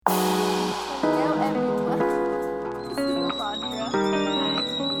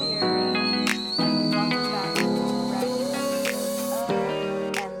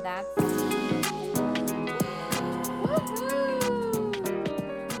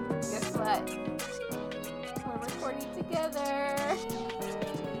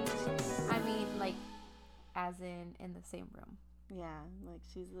as in the same room. Yeah, like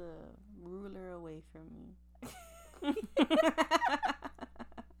she's a ruler away from me.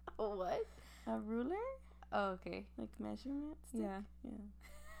 What? A ruler? Oh, okay. Like measurement stick? Yeah. Yeah.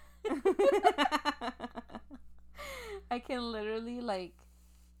 I can literally like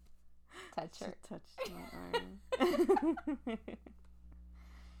touch her. She touched my arm.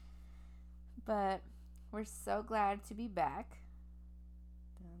 But we're so glad to be back.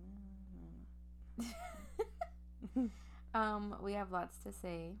 We have lots to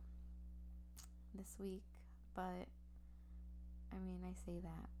say this week, but I mean, I say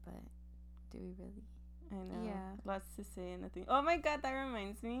that, but do we really? I know. Yeah. Lots to say and nothing. Oh my god, that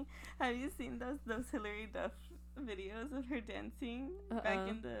reminds me. Have you seen those Hillary Duff videos of her dancing back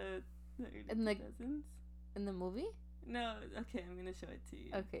in the early 2000s? In the movie? No, okay, I'm gonna show it to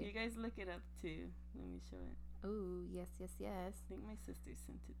you. Okay. You guys look it up too. Let me show it. Ooh, yes. I think my sister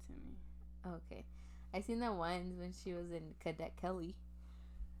sent it to me. Okay. I seen that once when she was in Cadet Kelly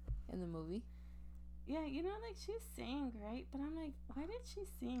in the movie. Yeah, you know, like she sang, right? But I'm like, why did she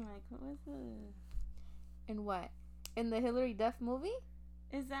sing? Like, what was the... In what? In the Hillary Duff movie?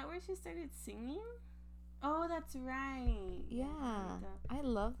 Is that where she started singing? Oh, that's right. Yeah. I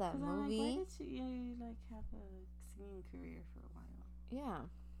love that movie. I'm like, why did she like have a singing career for a while? Yeah.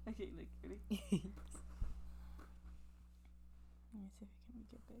 Okay, like, ready? Let me see if I can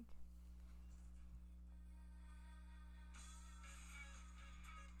make it big.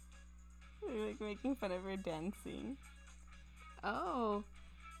 They're like making fun of her dancing. Oh.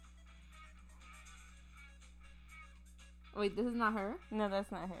 Wait, this is not her? No,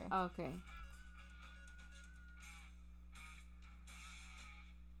 that's not her. Oh, okay.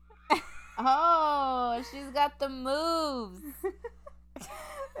 Oh, she's got the moves.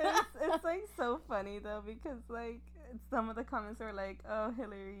 It's like so funny though, because like some of the comments were like, oh,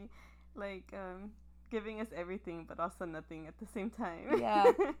 Hillary, like giving us everything but also nothing at the same time.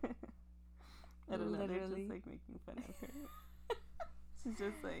 Yeah. I don't know, they're Literally. just like making fun of her. She's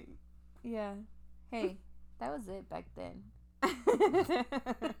just like, Yeah. Hey, that was it back then.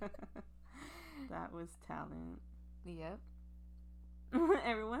 that was talent. Yep.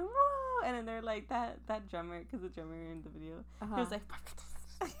 Everyone, whoa! And then they're like that drummer, because the drummer in the video, he was like,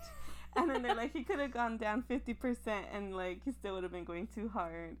 and then they're like, he could have gone down 50% and like he still would have been going too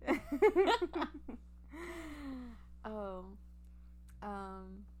hard. Oh.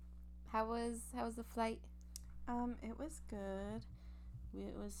 How was the flight? It was good.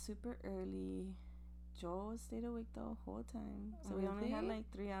 It was super early. Joel stayed awake the whole time, so we only had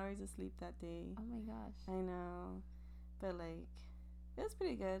like 3 hours of sleep that day. Oh my gosh. I know, but like it was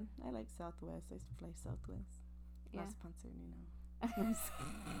pretty good. I like Southwest. I used to fly Southwest. Yeah. Not sponsored, you know.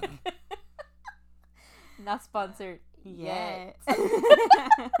 Not sponsored yet.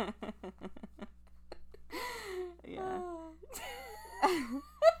 Yeah.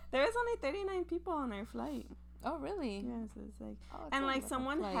 There was only 39 people on our flight. Oh really? Yeah, so it's like, Oh, and like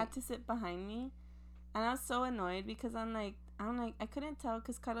someone had to sit behind me, and I was so annoyed because I'm like I couldn't tell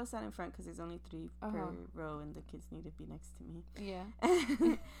because Carlos sat in front because there's only 3 per row and the kids need to be next to me. Yeah.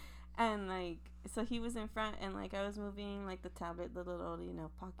 And like, so he was in front and like I was moving like the tablet, the little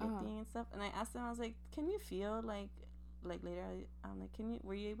pocket thing and stuff, and I asked him, I was like, can you feel like later I'm like,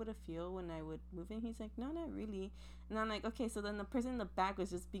 were you able to feel when I would move in? He's like, no, not really. And I'm like, okay, so then the person in the back was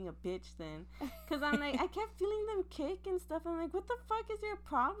just being a bitch then, because I'm like, I kept feeling them kick and stuff. I'm like, what the fuck is your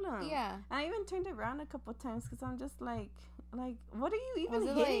problem? Yeah. And I even turned around a couple times because I'm just like what are you even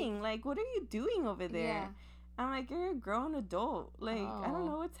hitting? Like, what are you doing over there? Yeah. I'm like, you're a grown adult. Like, I don't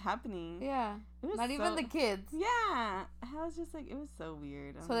know what's happening. Yeah. It was not even the kids. Yeah. I was just like, it was so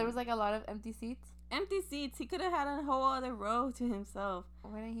weird. So there was like a lot of empty seats? Empty seats. He could have had a whole other row to himself.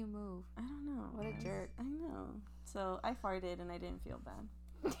 Why didn't he move? I don't know. What a jerk. I know. So I farted and I didn't feel bad.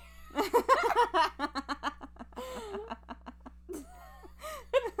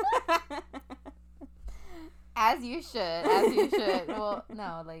 As you should. Well,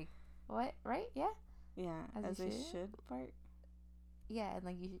 no, like, what? Right? Yeah? Yeah, as I should fart. Yeah, and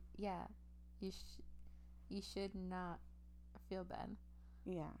like, you should not feel bad.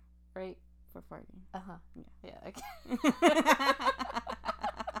 Yeah. Right? For farting. Uh-huh. Yeah. Okay.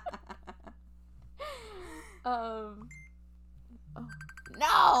 Oh,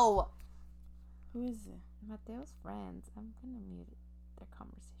 no! Who is it? Mateo's friends. I'm gonna mute their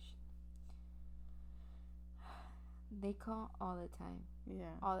conversation. They call all the time.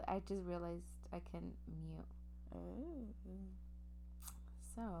 Yeah. I just realized I can mute. Oh.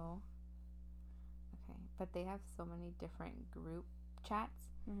 So, okay, but they have so many different group chats,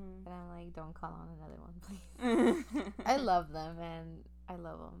 and I'm like, don't call on another one, please. I love them and I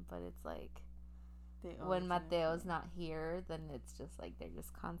love them, but it's like, when Mateo's not here, then it's just like they're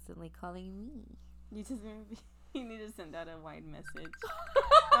just constantly calling me. You need to send out a wide message.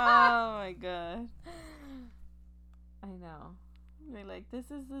 Oh my god. I know. They're like,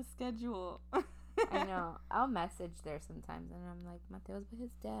 this is the schedule. I know. I'll message there sometimes, and I'm like, Mateo's with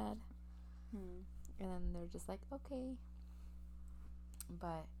his dad. And then they're just like, okay.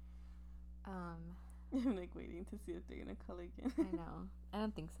 But, I'm like waiting to see if they're gonna call again. I know. I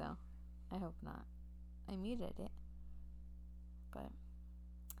don't think so. I hope not. I muted it. But,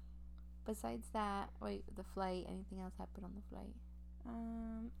 besides that, wait, the flight, anything else happened on the flight?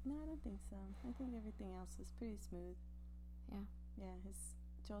 No, I don't think so. I think everything else was pretty smooth. Yeah. Yeah,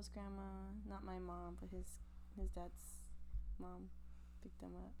 Joel's grandma, not my mom, but his dad's mom picked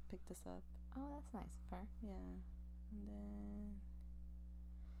us up. Oh, that's nice of her. Yeah. And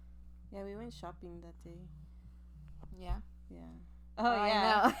then we went shopping that day. Yeah. Yeah. Oh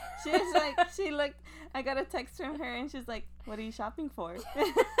yeah. I know. She was like, I got a text from her and she's like, what are you shopping for? She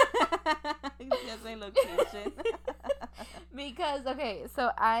has my location. Because, okay, so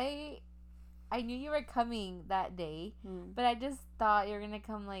I knew you were coming that day, but I just thought you were going to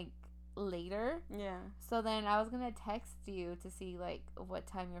come, like, later. Yeah. So then I was going to text you to see, like, what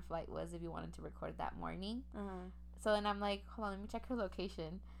time your flight was if you wanted to record that morning. So then I'm like, hold on, let me check her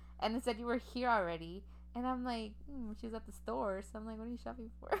location. And it said you were here already. And I'm like, she was at the store. So I'm like, what are you shopping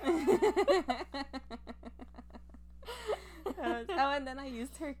for? And then I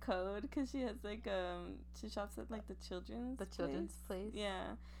used her code because she has like she shops at like the children's place.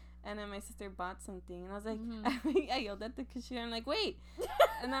 Yeah. And then my sister bought something and I was like, I yelled at the cashier. I'm like, wait.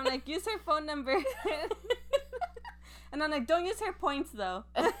 And I'm like, use her phone number. And I'm like, don't use her points though.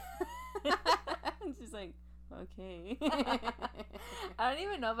 And she's like, okay. I don't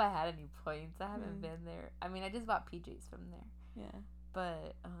even know if I had any points. I haven't been there. I mean, I just bought PJs from there. Yeah.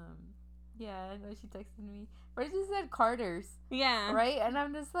 But yeah, I know she texted me. First she said Carter's. Yeah. Right? And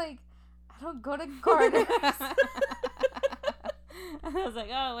I'm just like, I don't go to Carter's. I was like,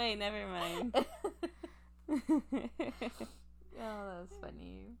 oh wait, never mind. Oh, that was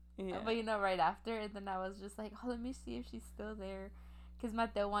funny. Yeah. But right after, and then I was just like, oh, let me see if she's still there. Because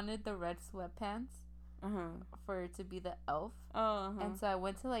Mateo wanted the red sweatpants. For it to be the elf. And so I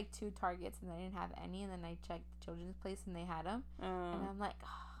went to like 2 Targets and I didn't have any, and then I checked the children's place and they had them. And I'm like,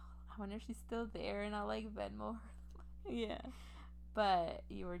 I wonder if she's still there, and I'll like Venmo her. Yeah. But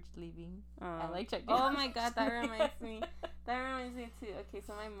you were just leaving. I like checked. Oh my god, that reminds me. That reminds me too. Okay,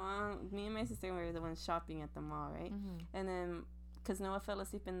 so me and my sister were the ones shopping at the mall, right? And then, because Noah fell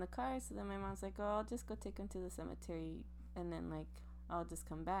asleep in the car, so then my mom's like, oh, I'll just go take him to the cemetery, and then like I'll just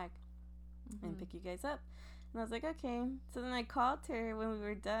come back and pick you guys up. And I was like, okay. So then I called her when we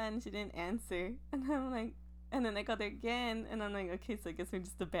were done. She didn't answer. And I'm like, and then I called her again. And I'm like, okay, so I guess we're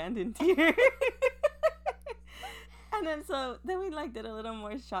just abandoned here. And then we like did a little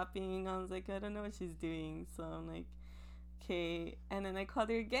more shopping. I was like, I don't know what she's doing. So I'm like, okay. And then I called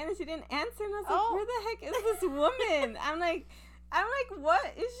her again and she didn't answer. And I was like, where the heck is this woman? I'm like, what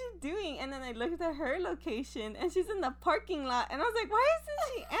is she doing? And then I looked at her location and she's in the parking lot. And I was like, why isn't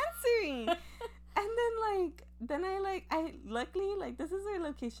she answering? And then I luckily, like, this is where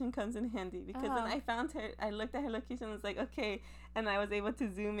location comes in handy, because then I found her, I looked at her location and was like, okay. And I was able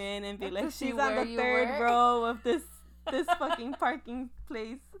to zoom in and be like, she's on the 3rd row of this fucking parking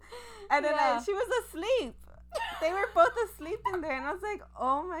place. And then she was asleep. They were both asleep in there, and I was like,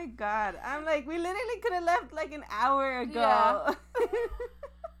 oh my god. I'm like, we literally could have left like an hour ago. Yeah.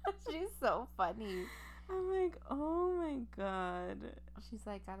 She's so funny. I'm like, oh my god. She's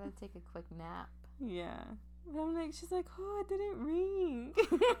like, gotta take a quick nap. Yeah. But I'm like, she's like, oh, it didn't ring.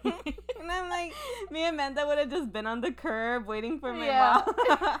 And I'm like, me and Amanda would have just been on the curb waiting for my mom.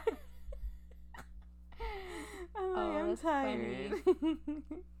 I'm like, I'm tired.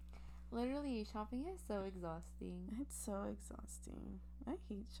 Literally, shopping is so exhausting. It's so exhausting. I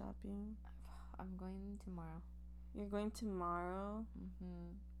hate shopping. I'm going tomorrow. You're going tomorrow?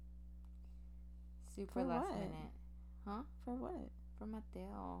 Super For last what? minute. Huh? For what? For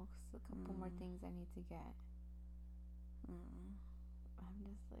Mateo. A couple more things I need to get. I'm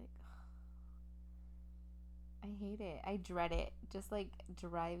just like, I hate it. I dread it. Just like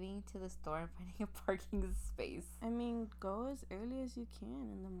driving to the store and finding a parking space. I mean, go as early as you can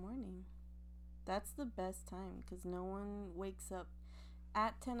in the morning. That's the best time, because no one wakes up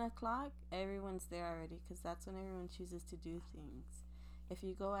at 10 o'clock. Everyone's there already, because that's when everyone chooses to do things. If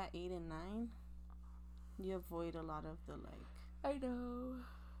you go at 8 and 9, you avoid a lot of the like. I know.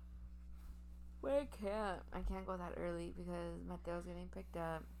 But I can't go that early because Mateo's getting picked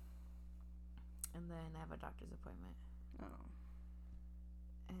up. And then I have a doctor's appointment. Oh.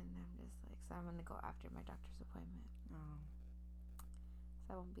 And I'm just like, So I'm gonna go after my doctor's appointment. Oh.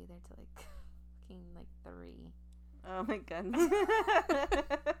 So I won't be there till like fucking like 3. Oh my god.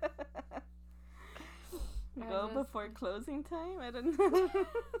 Go before closing time? I don't know.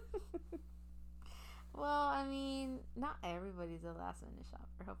 Well, I mean, not everybody's a last minute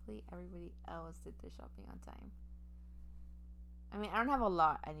shopper. Hopefully everybody else did their shopping on time. I mean, I don't have a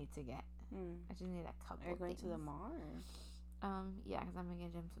lot I need to get. I just need a couple. Are you going to the mall? Or? Yeah, because I'm gonna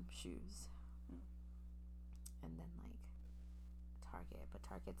get him some shoes. And then like Target, but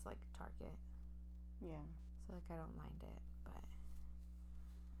Target's like Target. Yeah. So like I don't mind it, but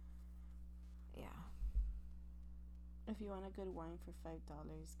yeah. If you want a good wine for $5,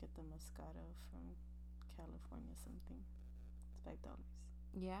 get the Moscato from California something. It's $5.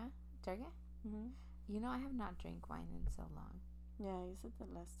 Yeah, Target. You know, I have not drank wine in so long. Yeah, you said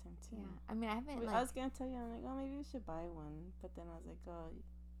that last time too. Yeah, I mean, I haven't. I was gonna tell you, I'm like, oh, maybe we should buy one, but then I was like, oh,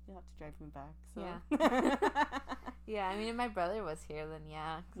 you'll have to drive me back. So. Yeah. Yeah, I mean, if my brother was here, then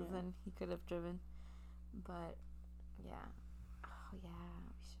because then he could have driven. But yeah, oh yeah,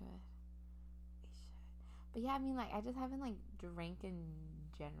 we should. But yeah, I mean, like I just haven't like drank in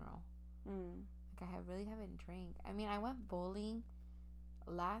general. Like I really haven't drank. I mean, I went bowling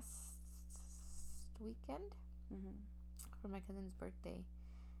last weekend. For my cousin's birthday,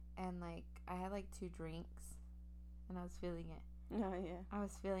 and like I had like 2 drinks and I was feeling it. Oh yeah, I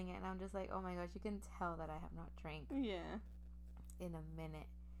was feeling it, and I'm just like, oh my gosh, you can tell that I have not drank in a minute,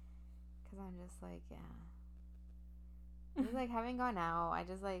 because I'm just like, just like haven't gone out. I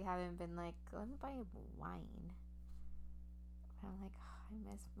just like haven't been like, let me buy wine. But I'm like, I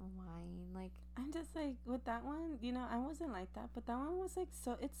miss wine. Like I'm just like with that one, you know, I wasn't like that, but that one was like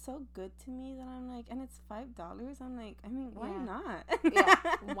it's so good to me that I'm like, and it's $5. I'm like, I mean, why not? Yeah,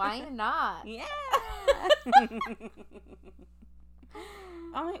 why not? Yeah.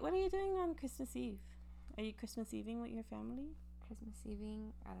 Oh wait, what are you doing on Christmas Eve? Are you Christmas Eving with your family? Christmas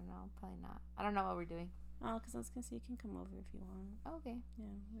Eving? I don't know. Probably not. I don't know what we're doing. Oh, because I was gonna say you can come over if you want. Oh, okay.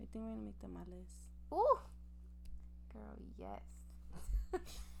 Yeah, I think we're gonna make tamales. Ooh, girl, yes.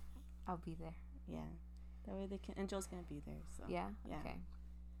 I'll be there. Yeah, that way they can. And Joe's gonna be there. So yeah. Okay.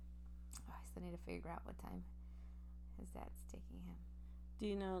 Oh, I still need to figure out what time his dad's taking him. Do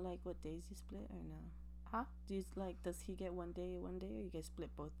you know like what days you split or no? Huh? Do you like? Does he get one day, or you guys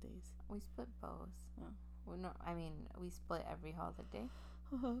split both days? We split both. Oh. Well, no, I mean we split every holiday,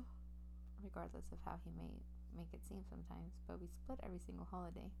 regardless of how he may make it seem sometimes. But we split every single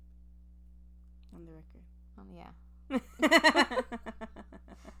holiday. On the record. Yeah.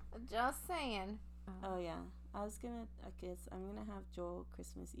 Just saying. Oh yeah, I guess I'm gonna have Joel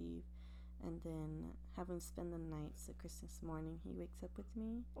Christmas Eve, and then have him spend the night. So Christmas morning he wakes up with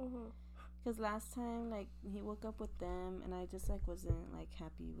me. Because last time like he woke up with them, and I just like wasn't like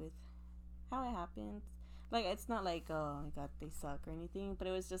happy with how it happened. Like it's not like, oh my god, they suck or anything, but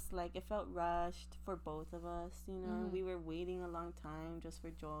it was just like it felt rushed for both of us. You know, we were waiting a long time just for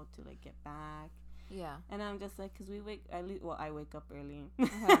Joel to like get back. Yeah. And I'm just like, because I wake up early.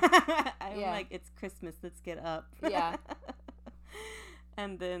 I'm like, it's Christmas, let's get up. Yeah.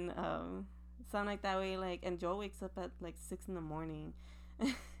 And then, so I'm like that way, like, and Joel wakes up at like 6 a.m,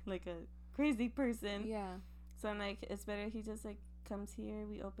 like a crazy person. Yeah. So I'm like, it's better he just like comes here,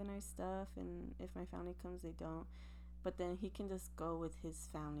 we open our stuff, and if my family comes, they don't. But then he can just go with his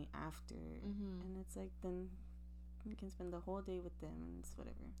family after. And it's like, then we can spend the whole day with them, and it's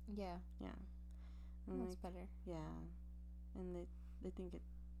whatever. Yeah. Yeah. That's like, better. Yeah, and they think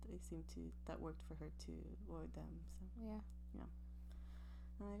that worked for her too, or them. So yeah.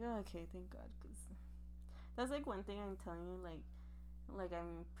 I'm like, oh, okay, thank God, because that's like one thing I'm telling you, like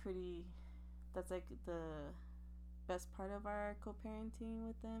I'm pretty. That's like the best part of our co-parenting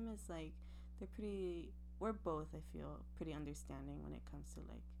with them is like we're both, I feel, pretty understanding when it comes to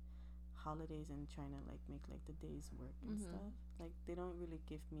like holidays and trying to like make like the days work and stuff. Like they don't really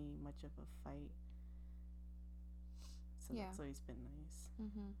give me much of a fight. So that's always been nice.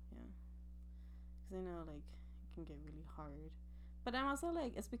 Yeah. Because I know, like, it can get really hard. But I'm also,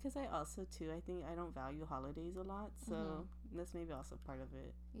 like, it's because I also, too, I think I don't value holidays a lot. So that's maybe also part of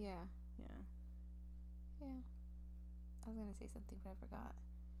it. Yeah. Yeah. Yeah. I was going to say something, but I forgot.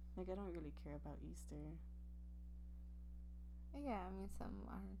 Like, I don't really care about Easter. Yeah, I mean, some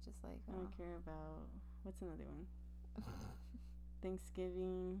are just like... I don't care about... What's another one?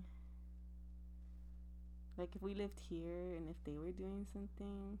 Thanksgiving... Like, if we lived here and if they were doing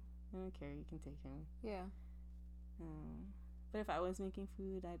something, I don't care. You can take him. Yeah. But if I was making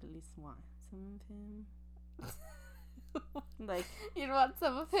food, I'd at least want some of him. Like, you'd want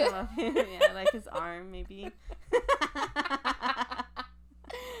some of him? Some of him, yeah. Like his arm, maybe.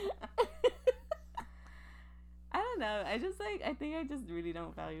 I think I just really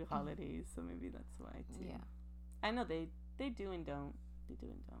don't value holidays, so maybe that's why too. Yeah. I know they do and don't. They do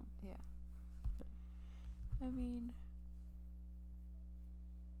and don't. Yeah. I mean,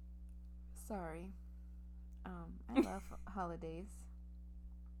 sorry. I love holidays.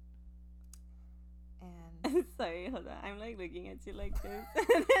 And sorry, hold on. I'm like looking at you like this,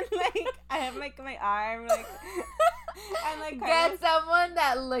 and then like I have like my arm like. I'm like get someone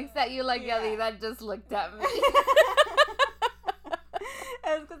that looks at you like Ellie that just looked at me.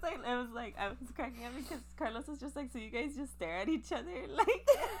 It was because I was cracking up because Carlos was just like, so you guys just stare at each other like,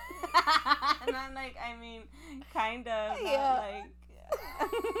 and I'm like, I mean, kind of, yeah. Like.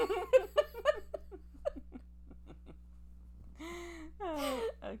 Oh,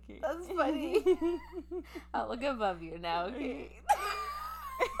 okay. That's funny. I'll look above you now, okay?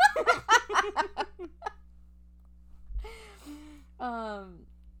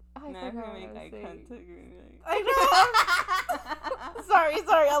 Now if you make eye contact, I know.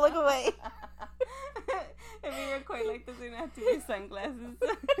 sorry, I'll look away. If we record like this, we're gonna have to wear sunglasses so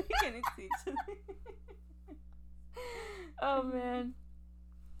we can't see each other. Oh man.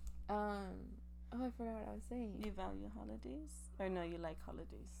 Oh, I forgot what I was saying. You value holidays? Or no, you like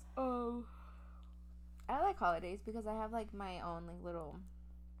holidays? Oh. I like holidays because I have like my own like little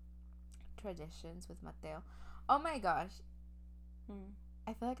traditions with Mateo. Oh my gosh.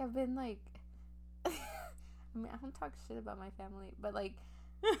 I feel like I've been like I mean, I don't talk shit about my family, but like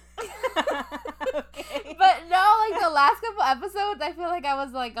okay. But no, like the last couple episodes I feel like I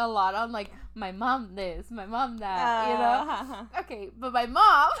was like a lot on like my mom this, my mom that, you know. Okay, but my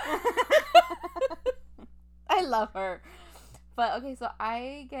mom I love her. But okay, so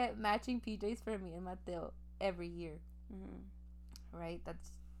I get matching PJs for me and Mateo every year. Right?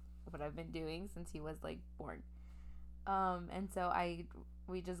 That's what I've been doing since he was like born. And so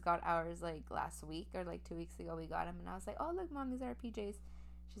we just got ours like last week or like 2 weeks ago. We got them and I was like, oh look, mom, these are our PJs.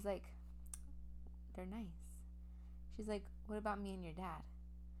 She's like, they're nice. She's like, what about me and your dad?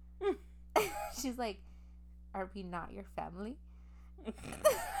 She's like, are we not your family?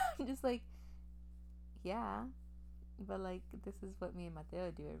 I'm just like, yeah, but like this is what me and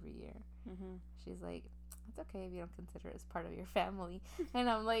Mateo do every year. She's like, it's okay if you don't consider it as part of your family. And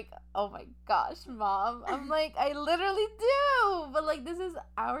I'm like, oh my gosh, mom. I'm like, I literally do, but like this is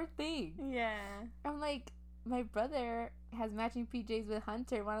our thing. Yeah. I'm like, my brother has matching PJs with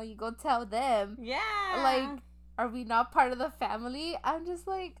Hunter. Why don't you go tell them? Yeah. Like, are we not part of the family? I'm just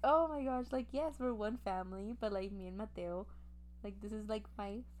like, oh my gosh, like yes, we're one family, but like me and Mateo, like this is like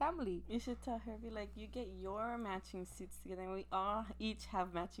my family. You should tell her, be like, you get your matching suits together and we all each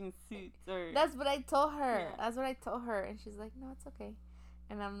have matching suits. Or that's what I told her. Yeah. That's what I told her, and she's like, no, it's okay.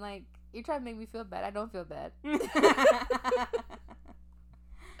 And I'm like, you're trying to make me feel bad. I don't feel bad.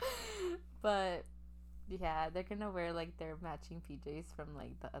 But yeah, they're gonna wear like their matching PJs from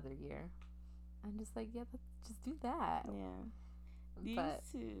like the other year. I'm just like, yeah, let's just do that. Yeah.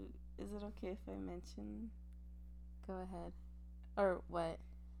 Is it okay if I mention? Go ahead. Or what?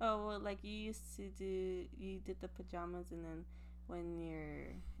 Oh, well, like you did the pajamas, and then when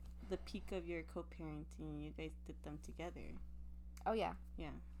the peak of your co-parenting, you guys did them together. Oh, yeah. Yeah.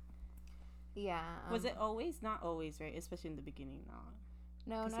 Yeah. Was it always? Not always, right? Especially in the beginning,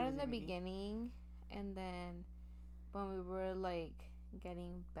 No, not in the beginning. And then when we were, like,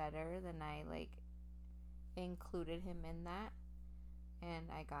 getting better, then I, like, included him in that. And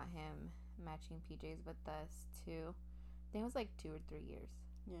I got him matching PJs with us, too. I think it was like 2 or 3 years.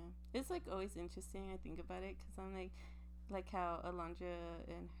 Yeah, it's like always interesting. I think about it because I'm like how Alondra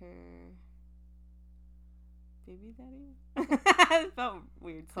and her baby daddy. It felt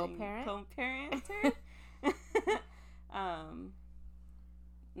weird co-parent her.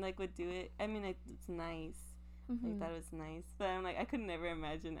 Like would do it. I mean, it's nice. Like that was nice, but I'm like I could never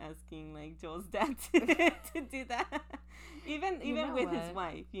imagine asking like Joel's dad to do that. Even with his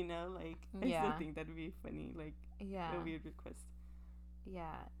wife, you know, like I still think that'd be funny. Like. Yeah. A weird request.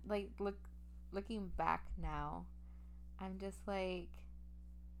 Yeah. Like, looking back now, I'm just like,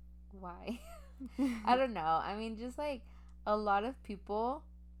 why? I don't know. I mean, just like, a lot of people,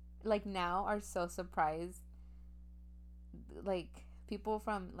 like, now are so surprised. Like, people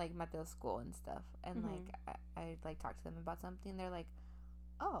from, like, Mateo's school and stuff. And, like, I like, talk to them about something. They're like,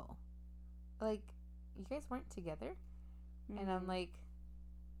 oh, like, you guys weren't together? And I'm like,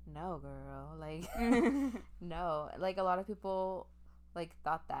 no, girl, like no, like a lot of people like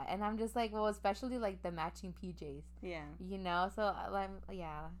thought that, and I'm just like, well, especially like the matching PJs, you know, so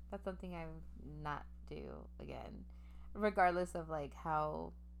that's something I would not do again, regardless of like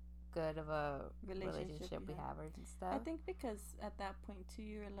how good of a relationship we have and stuff. I think because at that point too,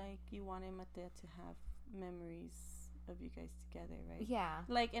 you were like, you wanted Mateo to have memories of you guys together, right? Yeah.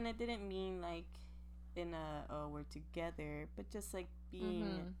 Like, and it didn't mean like in we're together, but just like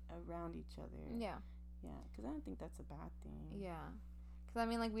being around each other. Yeah. Yeah, because I don't think that's a bad thing. Yeah. Because, I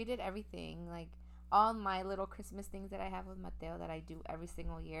mean, like, we did everything. Like, all my little Christmas things that I have with Mateo that I do every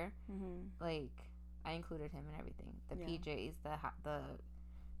single year, like, I included him in everything. The PJs, the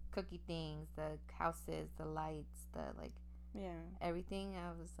cookie things, the houses, the lights, everything.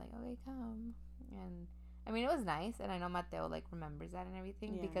 I was like, okay, come. And, I mean, it was nice. And I know Mateo, like, remembers that and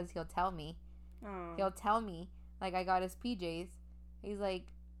everything because he'll tell me. Oh. He'll tell me, like, I got his PJs. He's like,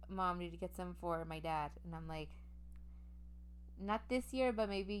 Mom, did you get some for my dad? And I'm like, not this year, but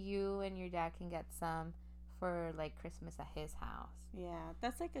maybe you and your dad can get some for like Christmas at his house. Yeah,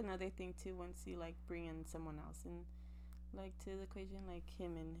 that's like another thing too. Once you like bring in someone else in, like to the equation, like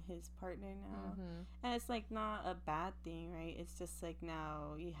him and his partner now, and it's like not a bad thing, right? It's just like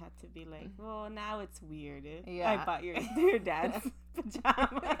now you have to be like, well, now it's weird. Yeah, I bought your dad's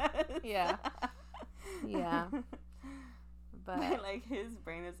pajamas. Yeah, yeah. But like his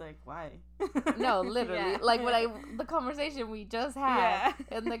brain is like, why? No, literally, like the conversation we just had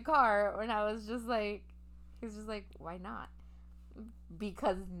in the car, when I was just like, he's just like, why not?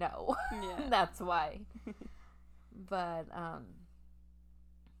 Because no, that's why. But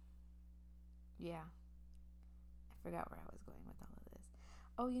yeah, I forgot where I was going with all of this.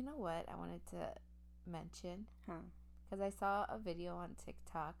 Oh, you know what I wanted to mention? Because I saw a video on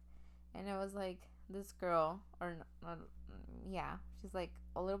TikTok, and it was like this girl, she's like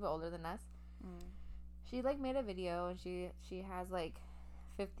a little bit older than us. She like made a video, and she has like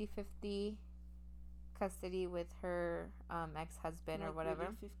 50-50 custody with her ex-husband, like, or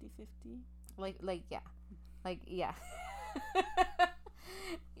whatever. 50-50? Like yeah.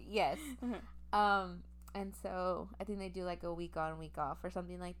 Yes. And so I think they do like a week on, week off or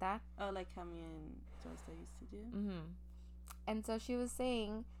something like that. Oh, like how me and Josta used to do. And so she was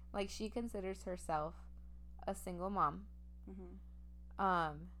saying, like, she considers herself a single mom.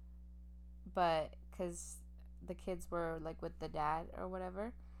 But because the kids were like with the dad or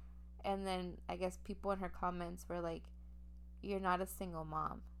whatever, and then I guess people in her comments were like, "You're not a single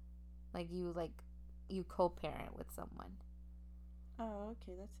mom, like you co-parent with someone." Oh,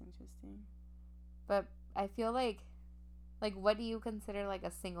 okay, that's interesting. But I feel like what do you consider like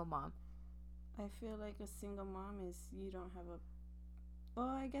a single mom? I feel like a single mom is you don't have a. Well,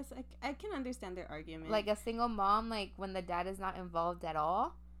 I guess I can understand their argument. Like a single mom, like when the dad is not involved at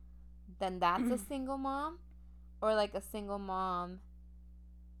all, then that's a single mom, or like a single mom.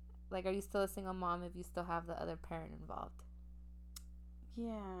 Like, are you still a single mom if you still have the other parent involved?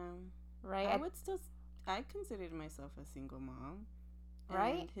 Yeah. Right? I considered myself a single mom.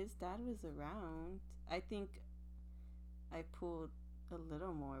 Right? And his dad was around. I think I pulled a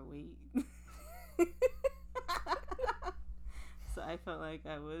little more weight. So I felt like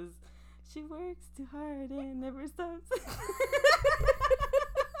she works too hard and never stops.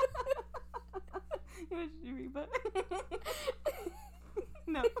 You want Reba?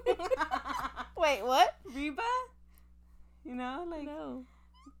 No. Wait, what? Reba? You know, like... No.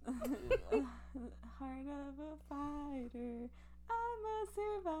 Heart of a fighter, I'm a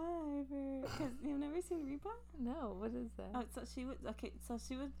survivor. Because you've never seen Reba? No, what is that? Oh, so she was... Okay, so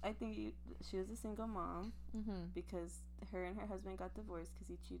she was... I think she was a single mom. Because her and her husband got divorced because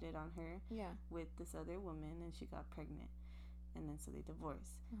he cheated on her with this other woman, and she got pregnant. And then so they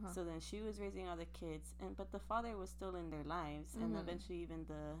divorced. So then she was raising all the kids, but the father was still in their lives, and eventually even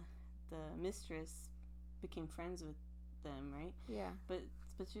the mistress became friends with them, right? Yeah. But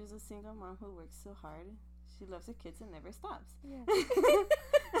she was a single mom who works so hard. She loves her kids and never stops. Yeah.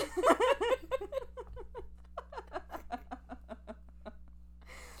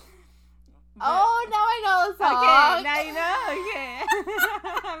 Oh, now I know the song. Okay, now you know. Okay.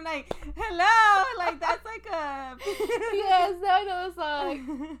 I'm like, hello. Like, that's like a... Yes, now I know the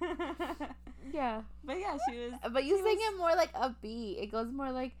song. Yeah. But yeah, she was... But you sing it more like upbeat. It goes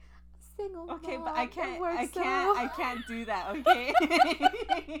more like single mom. Okay, but I can't do that, okay?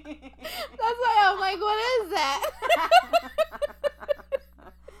 That's why I'm like, what is that?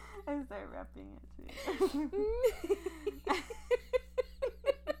 I start rapping it too.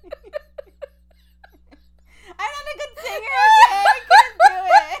 I'm not a good singer, okay? I can't do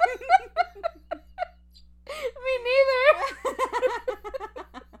it. Me neither.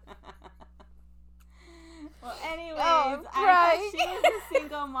 Well, anyways, I thought she was a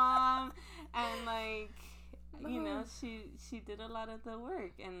single mom, and like, you know, she did a lot of the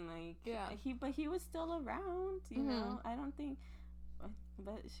work, and like, he was still around, you know. I don't think,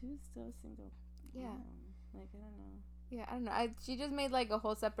 but she was still single. Yeah. Like, I don't know. Yeah, I don't know. She just made like a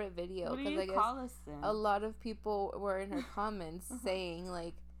whole separate video. What do you call us then? A lot of people were in her comments saying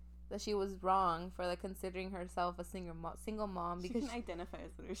like that she was wrong for like considering herself a single mom because she can identify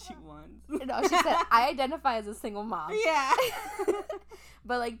as whatever she wants. No, she said I identify as a single mom. Yeah.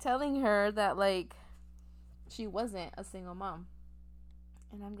 But like telling her that like she wasn't a single mom,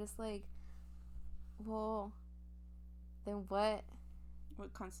 and I'm just like, well, then what?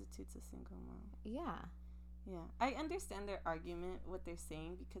 What constitutes a single mom? Yeah. Yeah, I understand their argument, what they're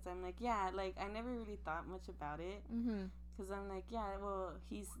saying, because I'm like, yeah, like, I never really thought much about it. Because I'm like, yeah, well,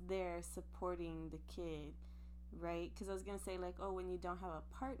 he's there supporting the kid, right? Because I was going to say, like, oh, when you don't have a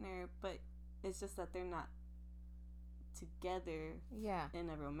partner, but it's just that they're not together in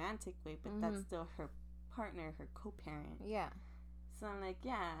a romantic way, but that's still her partner, her co-parent. Yeah. So I'm like,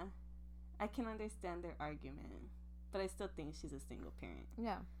 yeah, I can understand their argument, but I still think she's a single parent.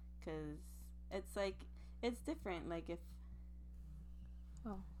 Yeah. Because it's like, it's different, like if...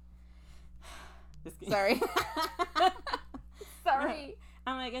 Oh. Sorry. Sorry.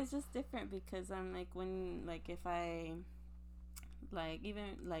 No, I'm like, it's just different because I'm like, when, like, if I, like, even,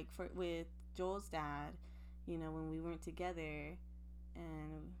 like, with Joel's dad, you know, when we weren't together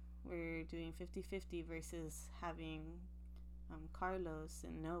and we're doing 50-50 versus having Carlos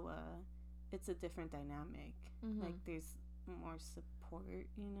and Noah, it's a different dynamic. Like, there's more support,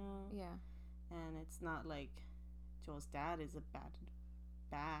 you know? Yeah. And it's not like Joel's dad is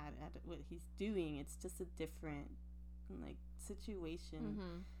bad at what he's doing. It's just a different, like,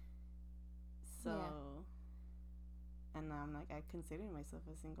 situation. So, and I'm like, I consider myself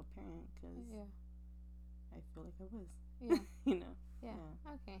a single parent because I feel like I was. Yeah. You know? Yeah.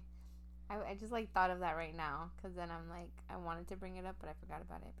 Okay. I just, like, thought of that right now because then I'm like, I wanted to bring it up, but I forgot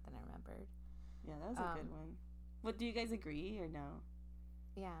about it, but then I remembered. Yeah, that was a good one. What, do you guys agree or no?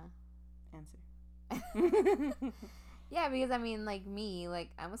 Yeah. Answer. Yeah, because I mean, like me,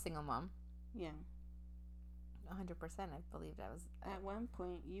 like I'm a single mom. Yeah. 100%. I believed I was. At one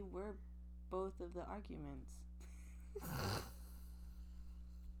point, you were both of the arguments.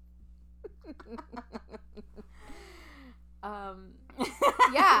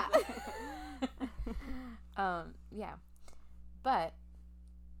 Yeah. Yeah. But,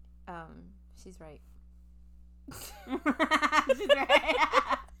 she's right. She's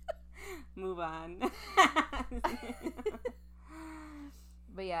right. Move on.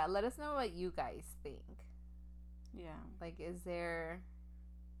 But yeah, let us know what you guys think. Yeah. Like, is there...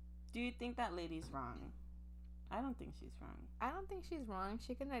 Do you think that lady's wrong? I don't think she's wrong. I don't think she's wrong.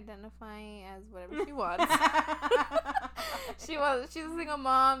 She can identify as whatever she wants. She's a single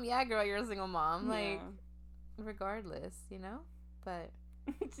mom. Yeah, girl, you're a single mom. Like, regardless, you know? But...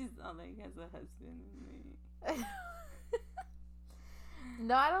 She's all like, has a husband.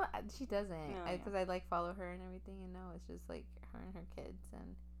 No, I don't. She doesn't. No, Because I like follow her and everything, and no, it's just like her and her kids,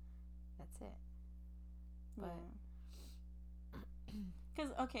 and that's it. But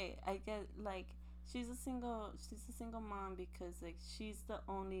because okay, I get like she's a single mom because like she's the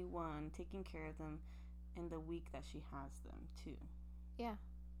only one taking care of them in the week that she has them too. Yeah.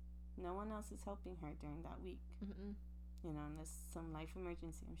 No one else is helping her during that week. Mm-mm. You know, unless some life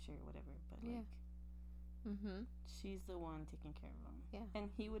emergency, I'm sure, whatever. But like. She's the one taking care of him. Yeah.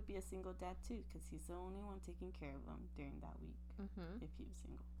 And he would be a single dad too, because he's the only one taking care of him during that week. If he was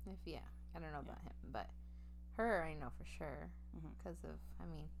single. I don't know about him, but her I know for sure. Because of, I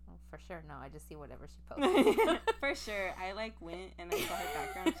mean, well, for sure, no, I just see whatever she posts. For sure. I like went and I saw her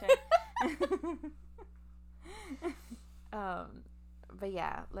background check. But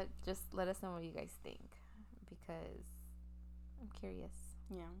yeah, let us know what you guys think, because I'm curious.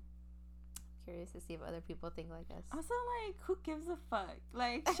 Yeah. Curious to see if other people think like us. Also, like, who gives a fuck?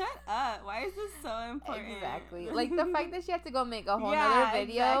 Like, shut up. Why is this so important? Exactly. Like, the fact that she had to go make a whole other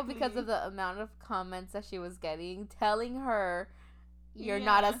video because of the amount of comments that she was getting, telling her, you're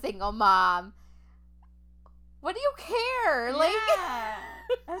not a single mom. What do you care? Like,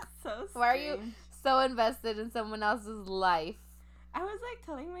 that's so strange. Why are you so invested in someone else's life? I was, like,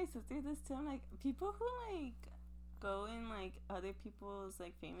 telling my sister this too. I'm like, people who, like, go in like other people's,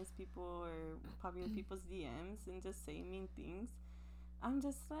 like, famous people or popular people's DMs and just say mean things, I'm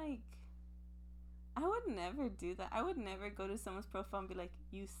just like, I would never do that. I would never go to someone's profile and be like,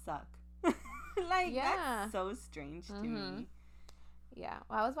 you suck. Like, that's so strange to me. Yeah.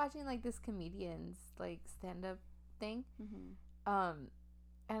 Well, I was watching like this comedian's like stand-up thing, and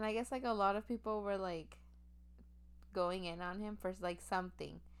I guess like a lot of people were like going in on him for like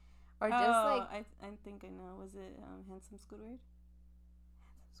something. Or just like... I think I know. Was it Handsome Squidward?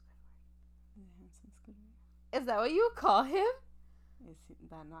 Handsome Squidward. Is that what you call him? Is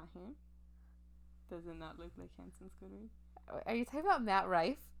that not him? Does it not look like handsome Squidward? Are you talking about Matt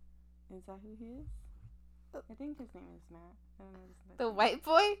Rife? Is that who he is? I think his name is Matt. I don't know his name. The white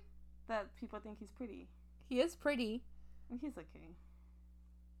boy? That people think he's pretty. He is pretty. He's okay.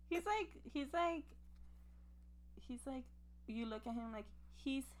 He's like, you look at him like,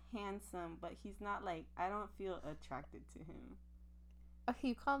 he's handsome, but he's not like, I don't feel attracted to him. Okay,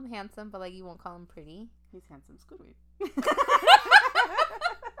 you call him handsome, but like you won't call him pretty. He's handsome Squidward.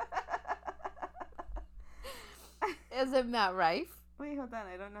 Is it Matt Rife? Wait, hold on.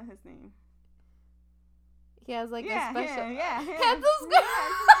 I don't know his name. He has like a special. Yeah. Handsome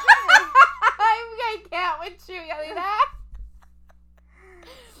Squidward. I can't with you, Yadira.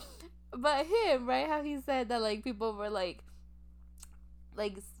 But him, right? How he said that like people were like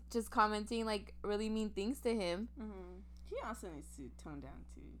just commenting like really mean things to him. Mm-hmm. He also needs to tone down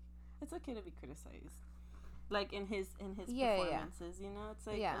too. It's okay to be criticized. Like in his performances, you know, it's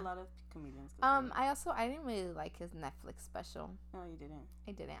like a lot of comedians. I didn't really like his Netflix special. No, you didn't.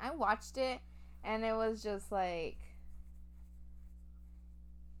 I didn't. I watched it, and it was just like,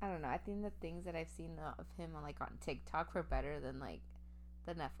 I don't know. I think the things that I've seen of him on TikTok were better than like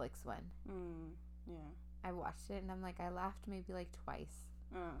the Netflix one. Yeah. I watched it, and I'm like, I laughed maybe like twice.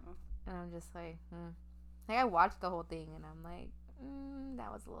 Oh. And I'm just like, Like I watched the whole thing, and I'm like,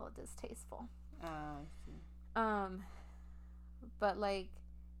 that was a little distasteful. I see. But like,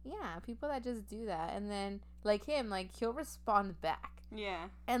 yeah, people that just do that, and then like him, like he'll respond back. Yeah.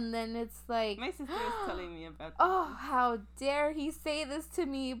 And then it's like, my sister was telling me about this. Oh, how dare he say this to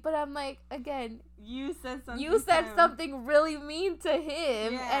me? But I'm like, again, you said something really mean to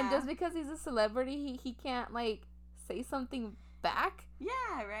him, yeah. And just because he's a celebrity, he can't like say something back.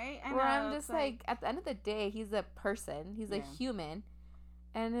 Yeah, right. I Where know, I'm just like, at the end of the day, he's a person, he's a human,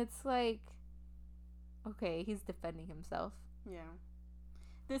 and it's like, okay, he's defending himself. Yeah.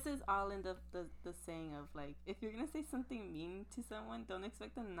 This is all in the saying of like, if you're gonna say something mean to someone, don't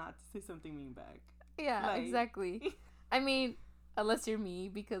expect them not to say something mean back. Yeah, like, exactly. I mean, unless you're me,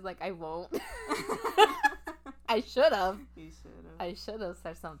 because like I won't. I should have. You should have. I should have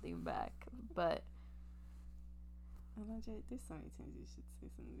said something back, but. Alondra, there's so many times you should say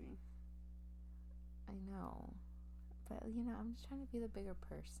something. I know. But, you know, I'm just trying to be the bigger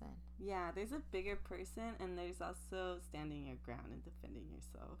person. Yeah, there's a bigger person, and there's also standing your ground and defending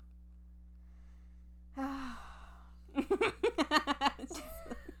yourself.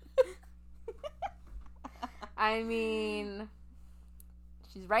 I mean,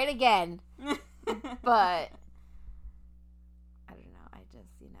 she's right again. But, I don't know. I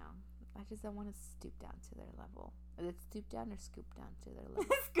just don't want to stoop down to their level. Is it stoop down or scoop down to their level?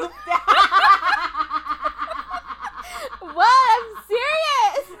 Scoop down! What? I'm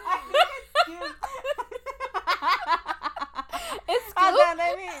serious! I think it's scoop. It's scoop? Hold on, no,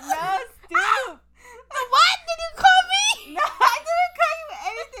 stoop. What did you call me? No, I didn't call you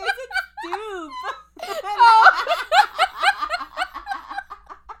anything. I said stoop. Oh.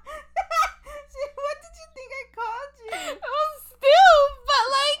 What did you think I called you? It was stoop, but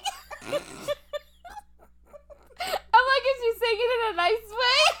like... I'm like, is she saying it in a nice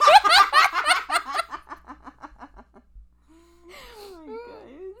way?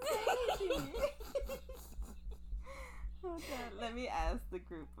 Let me ask the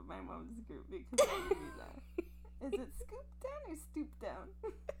group, my mom's group, because I made me laugh. Is it scoop down or stoop down?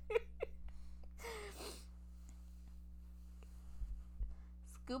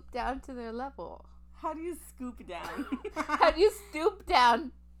 Scoop down to their level. How do you scoop down? How do you stoop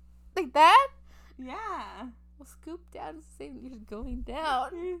down? Like that? Yeah. Well, scoop down is saying you're going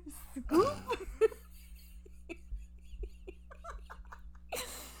down. Scoop?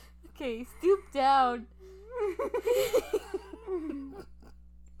 Okay, stoop down.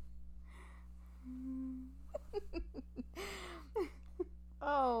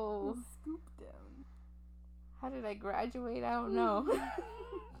 Oh. Scoop down. How did I graduate? I don't know.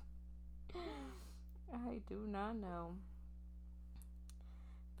 I do not know.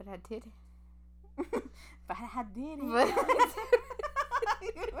 But I did. But I did it.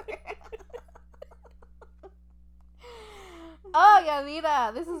 Oh,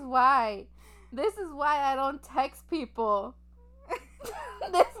 Yadira, this is why. This is why I don't text people.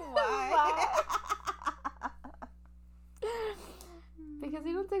 This is why. Because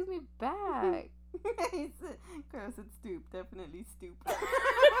you don't text me back. Girl said stoop. Definitely stoop.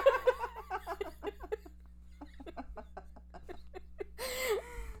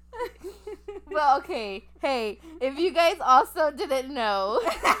 Well, okay. Hey, if you guys also didn't know.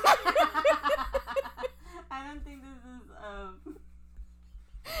 I don't think this is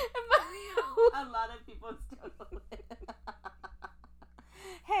a lot of people struggle with.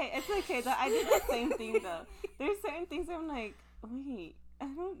 Hey, it's okay though. I did the same thing though. There's certain things I'm like, wait, I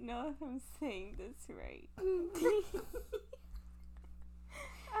don't know if I'm saying this right.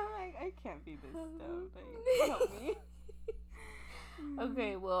 I'm like, I can't be this dumb. Like, help me.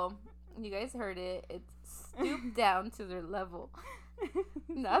 Okay, well, you guys heard it. It's stoop down to their level,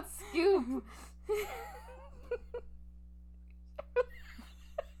 not scoop.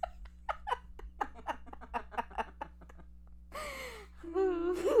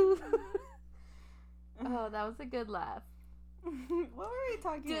 Oh, that was a good laugh. What were we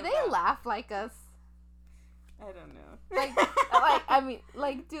talking about? Do they laugh like us? I don't know.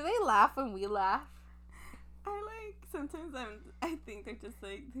 Do they laugh when we laugh? Sometimes I think they're just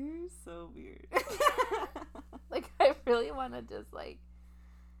like, they're so weird. Like, I really want to just like.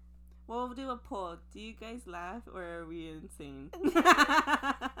 Well, we'll do a poll. Do you guys laugh or are we insane?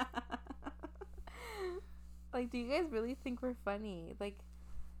 Like, do you guys really think we're funny? Like,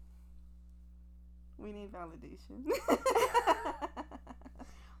 we need validation.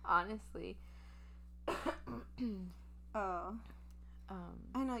 Honestly. Oh.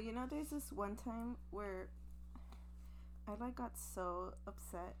 I know. You know, there's this one time where I got so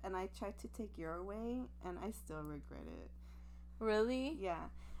upset and I tried to take your way and I still regret it. Really? Yeah.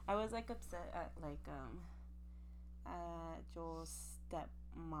 I was upset at Joel's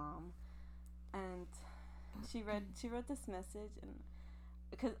stepmom, and she wrote this message, and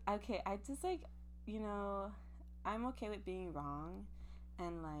because I just I'm okay with being wrong,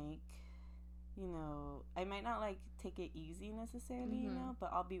 and I might not take it easy necessarily,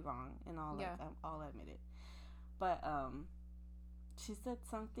 but I'll be wrong and I'll admit it. But she said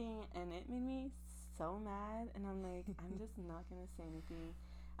something and it made me so mad, and I'm like, I'm just not gonna say anything.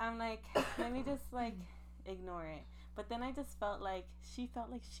 I'm like, let me just ignore it. But then I just felt like she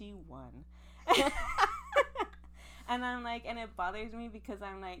won. And I'm like, and it bothers me because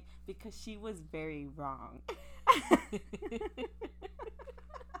I'm like, because she was very wrong.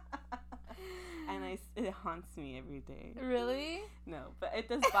 And it haunts me every day. Really? No, but it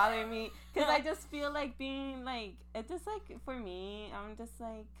does bother me because I just feel like being it just for me, I'm just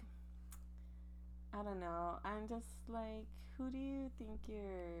I don't know. I'm just who do you think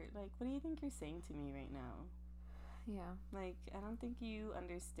you're what do you think you're saying to me right now? Yeah. I don't think you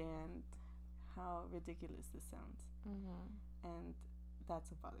understand how ridiculous this sounds. And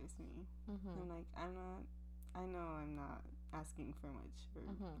that's what bothers me. I'm like, I know I'm not asking for much. Or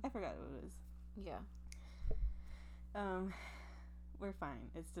I forgot what it was. Yeah. We're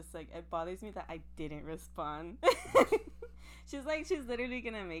fine. It's just it bothers me that I didn't respond. She's literally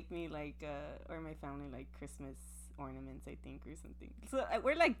gonna make me or my family Christmas ornaments, I think, or something. So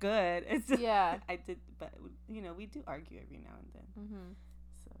we're good. It's just, yeah. I did, but we do argue every now and then.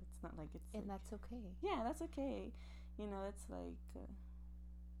 So it's not it's. And that's okay. Yeah, that's okay. It's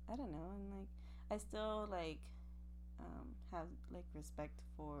I don't know, and I still have respect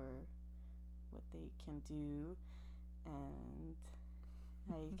for what they can do, and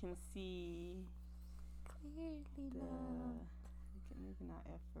I can see clearly maybe not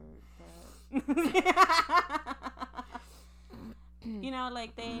effort, but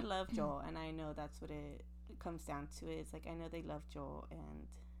they love Joel, and I know that's what it comes down to. It's I know they love Joel, and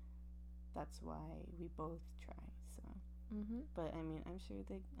that's why we both try. So, but I mean, I'm sure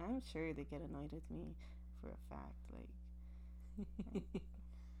they get annoyed with me for a fact,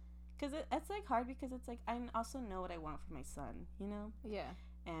 because it's hard because it's I also know what I want for my son, Yeah.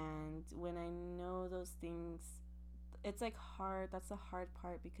 And when I know those things, it's hard. That's the hard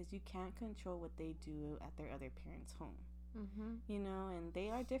part because you can't control what they do at their other parents' home. And they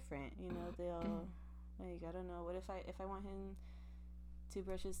are different. They'll I don't know. What if I want him to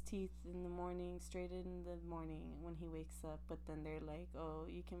brush his teeth in the morning, straight in the morning when he wakes up, but then they're oh,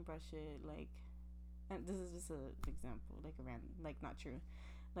 you can brush it and this is just an example, a random, not true,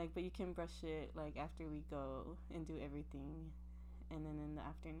 but you can brush it after we go and do everything, and then in the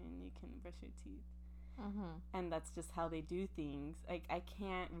afternoon you can brush your teeth. And that's just how they do things. I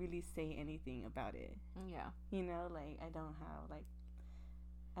can't really say anything about it. Yeah. I don't have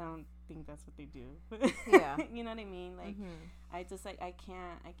I don't think that's what they do. Yeah. You know what I mean? I just I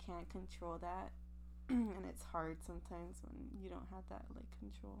can't control that. And it's hard sometimes when you don't have that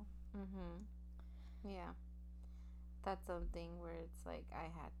control. Yeah. That's something where it's I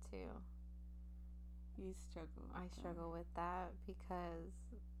had to. You struggle. I struggle with that because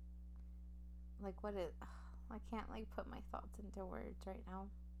I can't put my thoughts into words right now.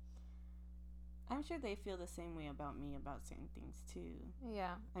 I'm sure they feel the same way about me about certain things too.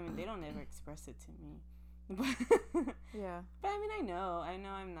 Yeah. I mean, they don't ever express it to me. Yeah. But I mean, I know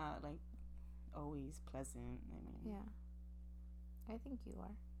I'm not always pleasant. I mean. Yeah. I think you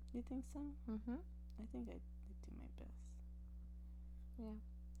are. You think so? Mhm. I think I do my best. Yeah.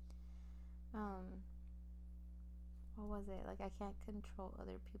 What was it? Like, I can't control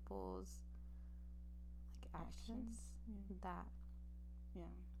other people's like actions. Yeah. That.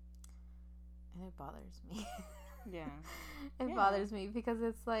 Yeah. And it bothers me. Yeah. It bothers me because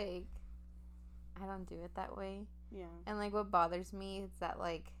it's like I don't do it that way. Yeah. And like what bothers me is that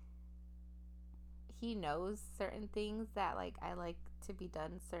like he knows certain things that like I like to be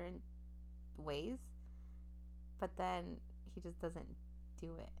done certain ways, but then he just doesn't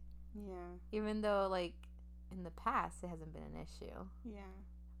do it. Yeah. Even though like in the past it hasn't been an issue. Yeah.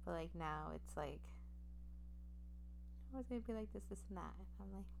 But like now it's like I was gonna be like this and that.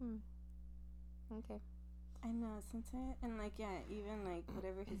 I'm like, okay. I know sometimes, and like even like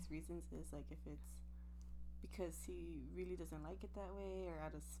whatever his reasons is, like if it's because he really doesn't like it that way or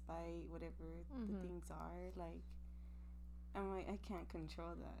out of spite, whatever the things are, like I'm like I can't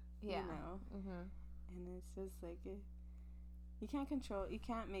control that. Yeah. You know. And it's just like you can't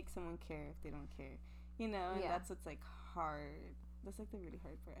make someone care if they don't care. You know, and that's what's like hard. That's like the really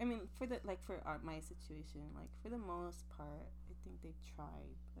hard part. I mean, for my situation, like for the most part, I think they've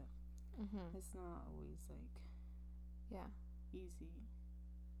tried, but it's not always like easy.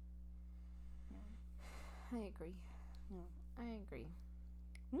 Yeah. I agree. Yeah. I agree.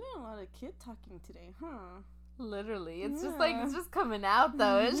 We had a lot of kid talking today, huh? Literally, it's just like it's just coming out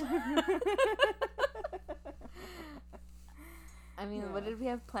though. I mean, what did we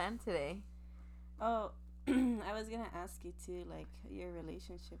have planned today? Oh, I was gonna ask you too, like your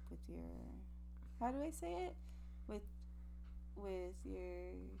relationship with your, how do I say it, with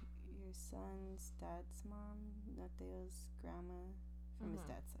your son's dad's mom, Mateo's grandma, from his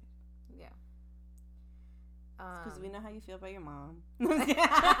dad's side. Yeah. Because we know how you feel about your mom.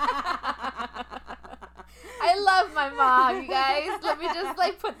 I love my mom, you guys. Let me just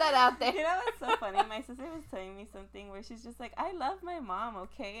like put that out there. You know what's so funny? My sister was telling me something where she's just like, I love my mom,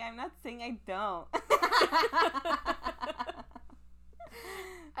 okay? I'm not saying I don't.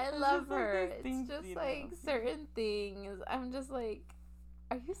 I love her. It's just like certain things. I'm just like,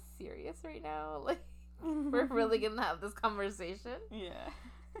 are you serious right now? Like, we're really gonna have this conversation? Yeah.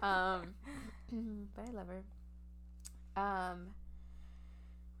 But I love her.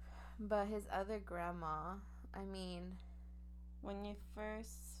 But his other grandma, I mean, when you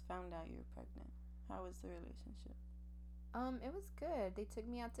first found out you were pregnant, how was the relationship? It was good. They took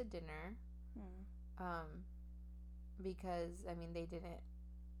me out to dinner. Because I mean they didn't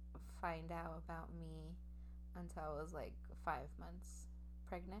find out about me until I was like 5 months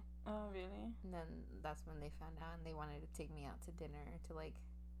pregnant. Oh, really? And then that's when they found out, and they wanted to take me out to dinner to like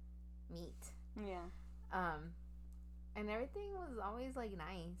meet. Yeah. And everything was always like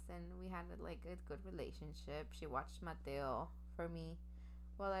nice, and we had like a good relationship. She watched Mateo for me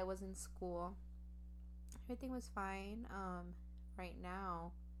while I was in school. Everything was fine. Right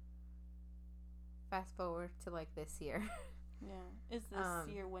now, fast forward to like this year. Yeah. Is this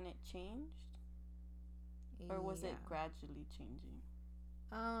year when it changed? Or was it gradually changing?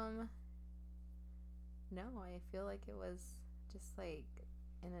 No, I feel like it was just like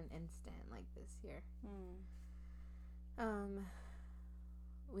in an instant, like this year.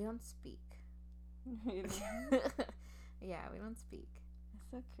 We don't speak. Yeah, we don't speak. It's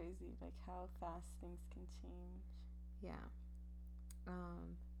so crazy, like how fast things can change. Yeah.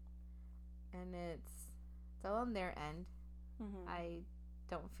 And it's all on their end. I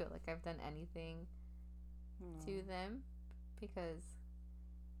don't feel like I've done anything to them because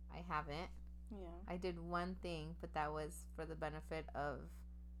I haven't. Yeah. I did one thing, but that was for the benefit of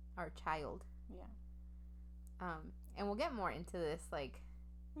our child. Yeah. And we'll get more into this like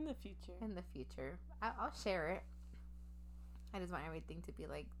in the future. I'll share it. I just want everything to be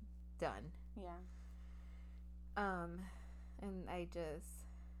like done. Yeah. And I just,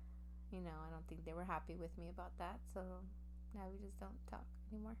 I don't think they were happy with me about that, so now we just don't talk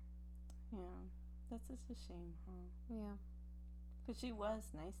anymore. Yeah. That's just a shame, huh? Yeah. Because she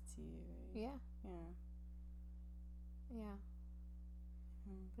was nice to you, right? Yeah. Yeah. Yeah.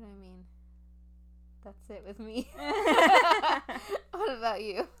 But I mean, that's it with me. What about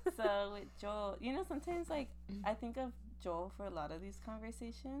you? So with Joel, sometimes like I think of Joel for a lot of these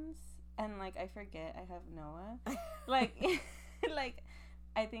conversations, and like I forget I have Noah. like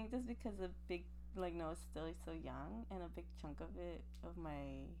I think just because Noah's still so young, and a big chunk of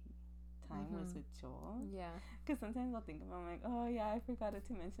my time was with Joel. Yeah. Because sometimes I'll think about I'm like, oh yeah, I forgot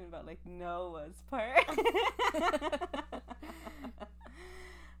to mention about like Noah's part.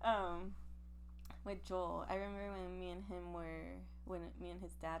 With Joel, I remember when me and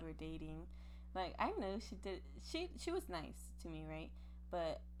his dad were dating. Like I know she was nice to me, right?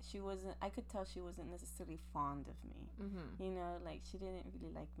 but I could tell she wasn't necessarily fond of me. Mm-hmm. You know, like, she didn't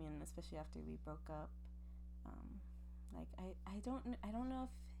really like me, and especially after we broke up. Like, I don't know if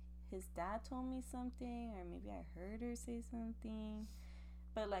his dad told me something, or maybe I heard her say something,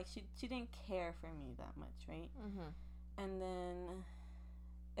 but, like, she didn't care for me that much, right? Mm-hmm. And then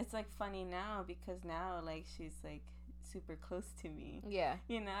it's, like, funny now, because now, like, she's, like, super close to me. Yeah.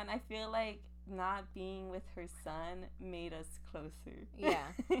 You know, and I feel like not being with her son made us closer.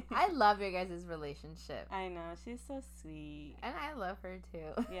 Yeah. I love your guys' relationship. I know. She's so sweet. And I love her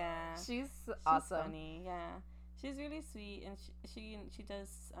too. Yeah. She's awesome. Funny. Yeah. She's really sweet, and she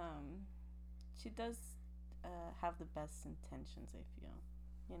does have the best intentions, I feel.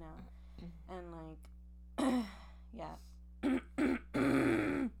 You know. And, like, yeah.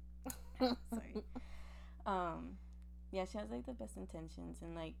 Sorry. Yeah, she has, like, the best intentions,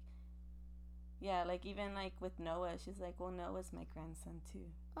 and, like, yeah, like, even, like, with Noah, she's like, well, Noah's my grandson too.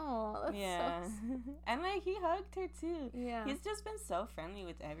 Oh, that's so sweet. And, like, he hugged her too. Yeah. He's just been so friendly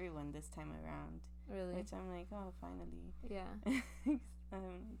with everyone this time around. Really? Which I'm like, oh, finally. Yeah.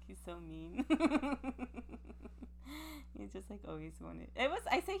 He's so mean. He's just, like, always wanted.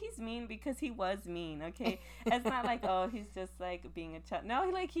 I say he's mean because he was mean, okay? It's not like, oh, he's just, like, being a child. No,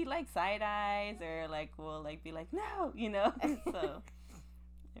 he like, side eyes, or, like, will, like, be like, no, you know? So,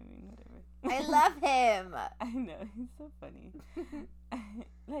 I mean, whatever. I love him. I know. He's so funny.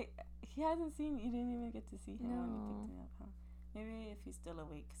 Like, he hasn't seen, you didn't even get to see him when you picked him up, huh? Maybe if he's still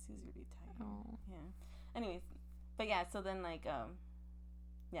awake, because he's really tired. Oh. Yeah. Anyways, but yeah, so then, like,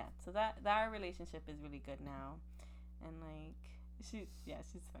 yeah, so that our relationship is really good now. And, like, she's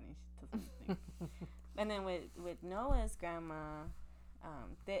funny. She doesn't think. And then with Noah's grandma,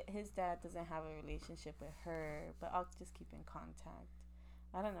 his dad doesn't have a relationship with her, but I'll just keep in contact.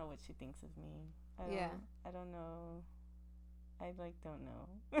 I don't know what she thinks of me. I don't know. I, like, don't know.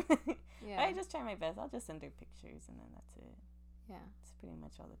 Yeah. I just try my best. I'll just send her pictures, and then that's it. Yeah. It's pretty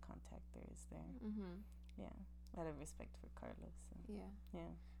much all the contact there is there. Mm-hmm. Yeah. Out of respect for Carlos. So. Yeah.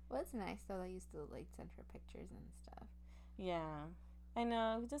 Yeah. Well, it's nice, though, that you still, like, send her pictures and stuff. Yeah. I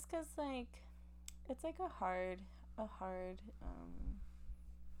know. Just because, like, it's, like, a hard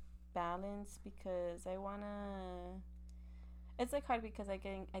balance, because I want to... It's, like, hard because I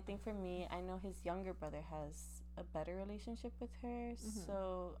think for me, I know his younger brother has a better relationship with her,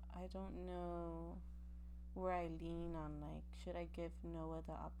 so I don't know where I lean on, like, should I give Noah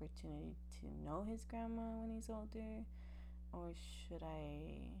the opportunity to know his grandma when he's older, or should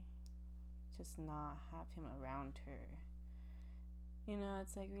I just not have him around her? You know,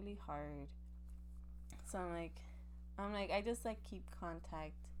 it's, like, really hard. So I'm like, I just, like, keep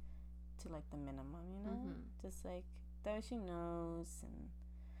contact to, like, the minimum, you know? Just, like, that she knows, and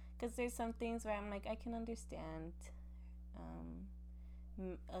because there's some things where I'm like, I can understand,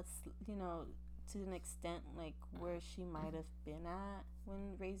 you know, to an extent, like, where she might have been at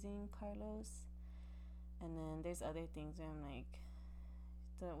when raising Carlos, and then there's other things where I'm like,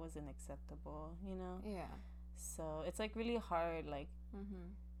 that wasn't acceptable, you know? Yeah. So it's, like, really hard, like,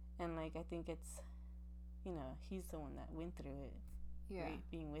 and, like, I think it's, you know, he's the one that went through it, yeah,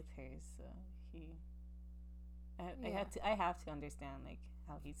 right, being with her, so I have to understand, like,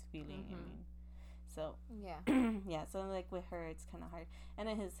 how he's feeling. I mean, so yeah. yeah. So, like, with her, it's kind of hard. And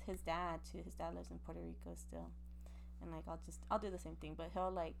then his dad too. His dad lives in Puerto Rico still, and, like, I'll do the same thing, but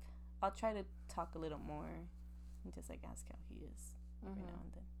I'll try to talk a little more, and just, like, ask how he is every now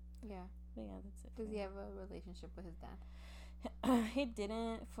and then. Yeah. But yeah, that's it. Does he have a relationship with his dad? He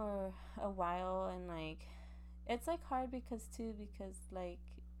didn't for a while, and, like, it's, like, hard because like,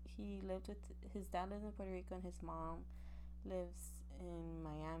 he lived with his dad lives in Puerto Rico, and his mom lives in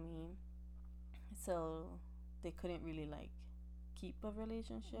Miami, so they couldn't really, like, keep a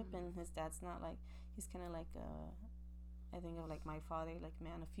relationship. And his dad's not, like, he's kind of like I think of, like, my father, like,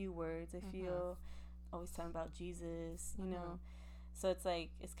 man, a few words, I feel, always talking about Jesus, you know. So it's,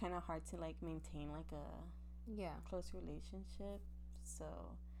 like, it's kind of hard to, like, maintain, like, a close relationship.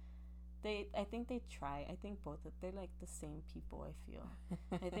 So I think they try. I think they're, like, the same people, I feel.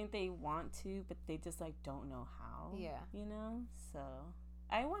 I think they want to, but they just, like, don't know how. Yeah. You know? So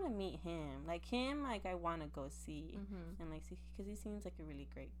I want to meet him. Like, I want to go see and, like, see, because he seems like a really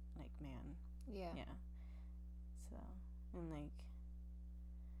great, like, man. Yeah. Yeah. So, and, like,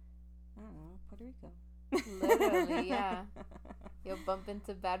 I don't know, Puerto Rico. Literally, yeah. You'll bump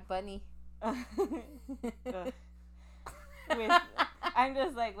into Bad Bunny. I'm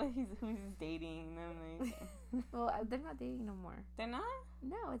just like, who's he's dating? And I'm like, well, they're not dating no more. They're not?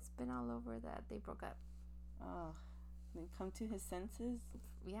 No, it's been all over that they broke up. Oh, they come to his senses?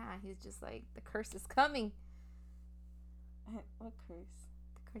 Yeah, he's just like, the curse is coming. What curse?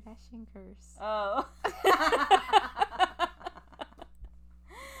 The Kardashian curse. Oh.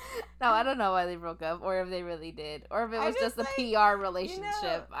 No, I don't know why they broke up, or if they really did, or if it was just a PR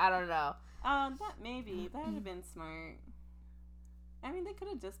relationship. I don't know. That would have been smart. I mean, they could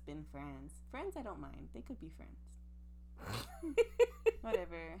have just been friends. Friends, I don't mind. They could be friends.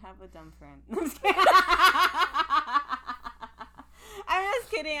 Whatever. Have a dumb friend. I'm just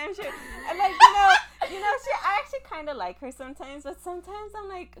kidding. I'm sure. Like, I actually kind of like her sometimes, but sometimes I'm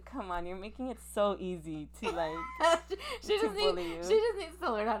like, come on, you're making it so easy to like bully you. She just needs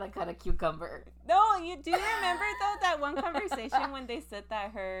to learn how to cut a cucumber. No, do you remember though that one conversation when they said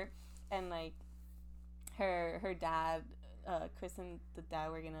that her and like her dad, Chris and the dad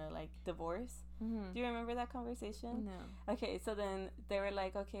were gonna like divorce? Mm-hmm. Do you remember that conversation? No. Okay, so then they were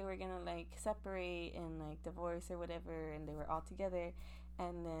like, okay, we're gonna like separate and like divorce or whatever, and they were all together,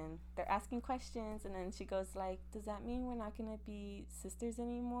 and then they're asking questions, and then she goes like, does that mean we're not gonna be sisters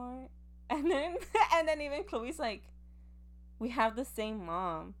anymore? And then even Chloe's like, we have the same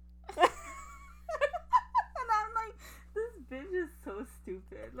mom. And I'm like, this bitch is so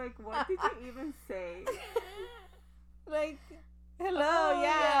stupid. Like, what did you even say? Like, hello,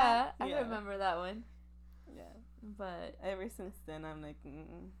 yeah. I remember that one. Yeah. But ever since then, I'm like,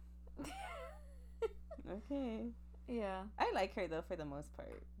 okay. Yeah. I like her, though, for the most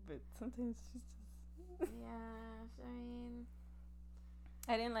part. But sometimes she's just... Yeah, I mean...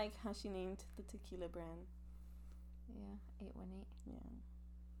 I didn't like how she named the tequila brand. Yeah, 818. Yeah.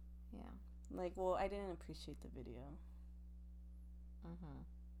 Yeah. Like, well, I didn't appreciate the video. Mm-hmm.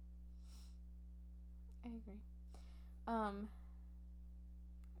 I agree.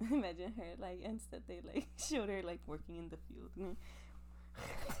 Imagine her, like, instead they, like, showed her, like, working in the field.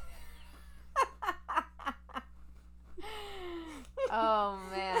 Oh,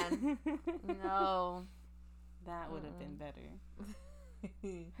 man. No. That would have been better.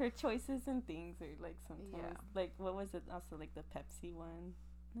 Her choices and things are, like, sometimes, like, what was it? Also, like, the Pepsi one.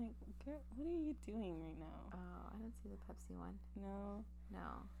 Like, girl, what are you doing right now? Oh, I didn't see the Pepsi one. No.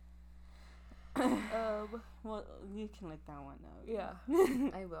 Well, you can let that one out. Yeah.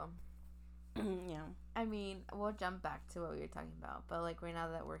 I will. Yeah. I mean, we'll jump back to what we were talking about, but like right now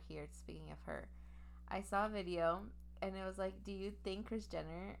that we're here, speaking of her, I saw a video and it was like, do you think Kris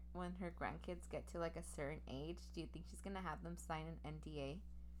Jenner, when her grandkids get to like a certain age, do you think she's gonna have them sign an NDA?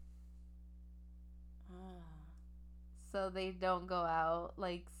 So they don't go out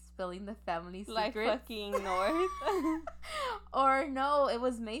like spilling the family secrets. Like fucking North. Or no, it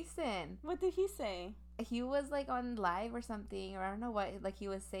was Mason. What did he say? He was like on live or something, or I don't know what, like he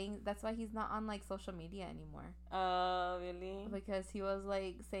was saying that's why he's not on like social media anymore. Oh, really? Because he was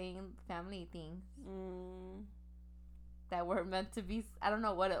like saying family things that were meant to be, I don't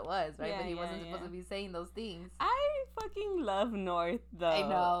know what it was, right? But he wasn't supposed to be saying those things. I fucking love North though. I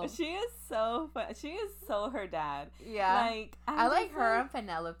know. She is so fun. She is so her dad. Yeah. Like, I like her and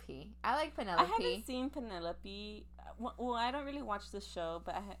Penelope. I like Penelope. I haven't seen Penelope. Well, I don't really watch the show,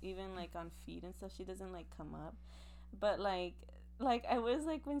 but even like on feed and stuff, she doesn't like come up. But like I was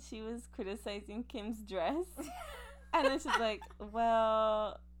like when she was criticizing Kim's dress, and then she's like,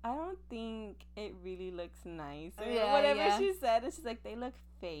 "Well, I don't think it really looks nice," or whatever she said. And she's like, "They look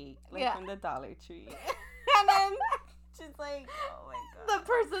fake, like from the Dollar Tree." And then she's like, "Oh my god, the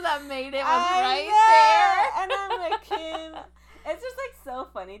person that made it was there." And I'm like, Kim. It's just like so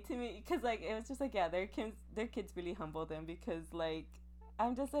funny to me because like it was just like their kids really humble them because like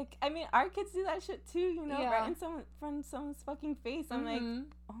I'm just like, I mean, our kids do that shit too, right in someone's fucking face. I'm like,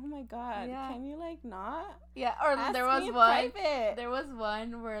 oh my god, can you like not? Yeah, or ask there was me in one. Private. There was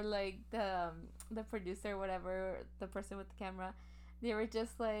one where like the producer, whatever, the person with the camera, they were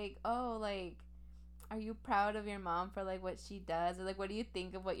just like, oh, like, are you proud of your mom for like what she does, or like what do you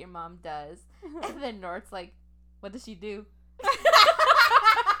think of what your mom does? And then North's like, what does she do?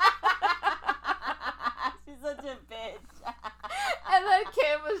 She's such a bitch. And then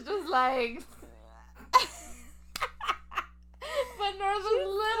Kim was just like, but North was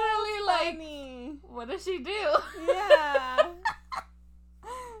literally like, what does she do? Yeah.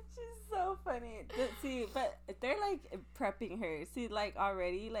 She's so funny. See, but they're like prepping her. See, like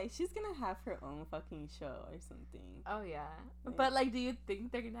already, like she's gonna have her own fucking show or something. Oh yeah. But like, do you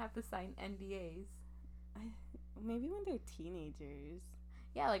think they're gonna have to sign NDAs? Maybe when they're teenagers.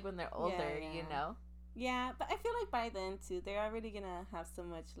 Yeah, like when they're older, Yeah, but I feel like by then, too, they're already gonna have so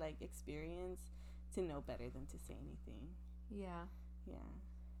much, like, experience to know better than to say anything. Yeah. Yeah.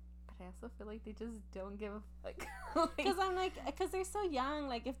 But I also feel like they just don't give a fuck. Because I'm like, because they're so young,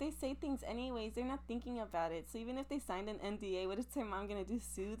 like, if they say things anyways, they're not thinking about it. So even if they signed an NDA, what is their mom gonna do,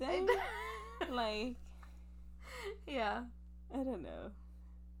 sue them? Like... Yeah. I don't know.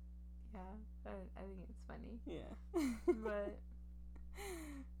 Yeah, I think it's funny. Yeah. But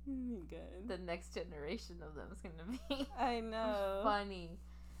oh my god. The next generation of them is gonna be I know. funny.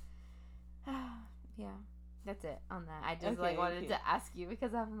 Yeah. That's it on that. I just wanted to ask you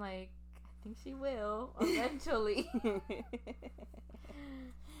because I'm like, I think she will eventually.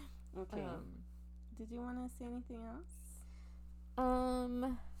 Okay. Did you want to say anything else?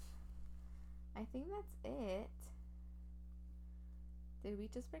 I think that's it. Did we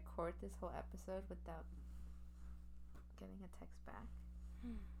just record this whole episode without getting a text back?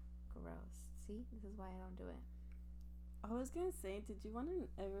 Gross. See? This is why I don't do it. I was gonna say, did you want to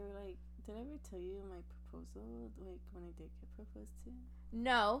ever, did I ever tell you my proposal, when I did get proposed to?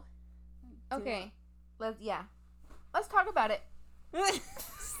 No. Okay. Let's talk about it.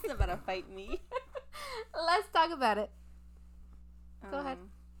 She's about to fight me. Let's talk about it. Go ahead.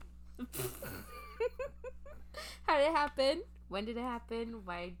 How did it happen? When did it happen?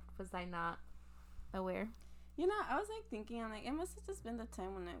 Why was I not aware? I was thinking, I'm it must have just been the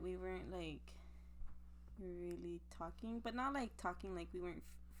time when we weren't really talking, but not talking we weren't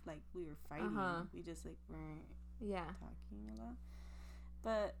we were fighting. We just weren't talking a lot.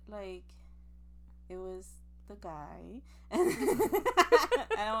 But it was the guy.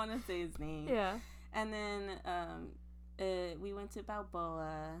 I don't want to say his name. Yeah. And then we went to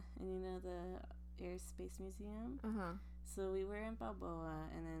Balboa, and the Airspace Museum. So we were in Balboa,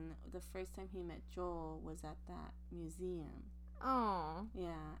 and then the first time he met Joel was at that museum. Oh.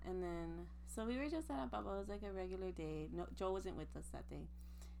 Yeah, and then so we were just at Balboa. It was a regular day. No, Joel wasn't with us that day.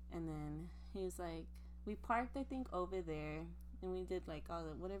 And then he was we parked, I think, over there, and we did all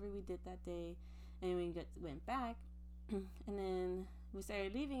the whatever we did that day, and we went back, and then we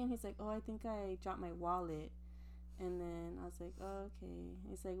started leaving, and he's oh, I think I dropped my wallet. And then I was oh, okay.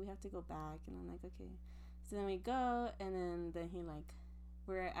 He's we have to go back, and I'm okay. So then we go, and then he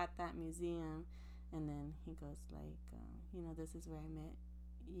we're at that museum, and then he goes this is where I met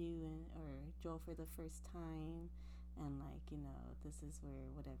you or Joel for the first time, and this is where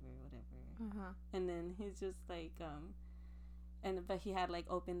whatever. And then he's just but he had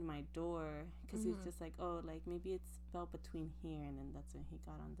opened my door because he's just oh, maybe it's fell between here, and then that's when he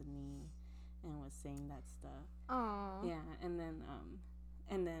got on the knee and was saying that stuff. Oh. Yeah, and then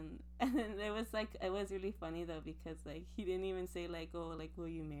it was it was really funny though, because he didn't even say oh, will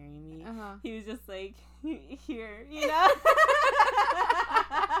you marry me? He was just here,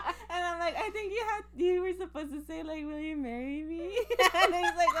 and I'm I think you were supposed to say will you marry me? And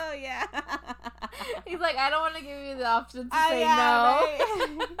he's oh yeah. He's I don't want to give you the option to say no.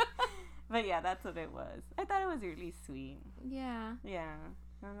 Right. But yeah, that's what it was. I thought it was really sweet. Yeah. Yeah.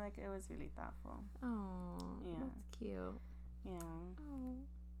 I'm it was really thoughtful. Oh. Yeah. That's cute. Yeah. Oh.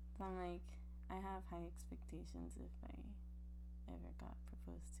 So I'm I have high expectations if I ever got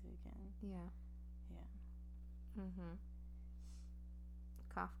proposed to again. Yeah. Yeah.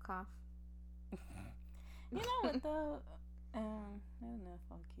 Cough, cough. You know what though? I don't know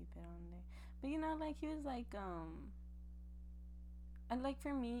if I'll keep it on there. But he was and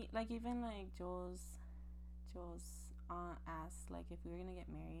for me, even Joel's aunt asked if we were gonna get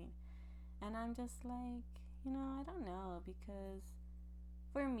married, and I'm just I don't know, because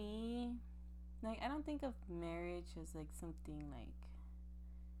for me, I don't think of marriage as something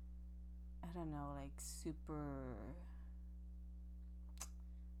I don't know, super,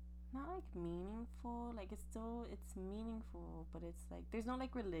 not meaningful. It's meaningful, but it's there's no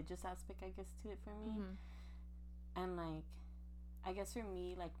religious aspect, I guess, to it for me. And I guess for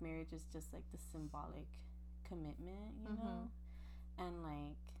me, marriage is just the symbolic commitment, you know, and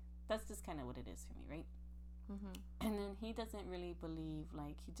that's just kind of what it is for me, right? And then he doesn't really believe,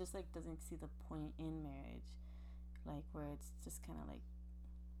 he just doesn't see the point in marriage, where it's just kind of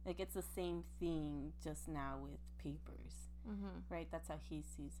it's the same thing, just now with papers, right? That's how he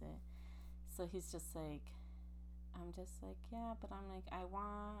sees it. So he's just I'm just yeah, but I'm I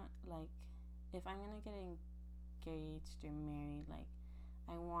want if I'm gonna get engaged or married,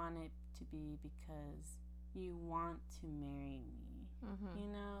 I want it to be because you want to marry me,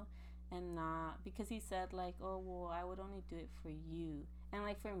 and not because he said oh, well, I would only do it for you. And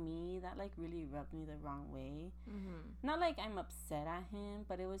for me, that really rubbed me the wrong way. Not I'm upset at him,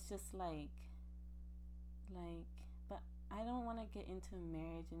 but it was just but I don't want to get into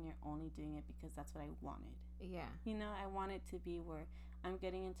marriage and you're only doing it because that's what I wanted. Yeah. I want it to be where I'm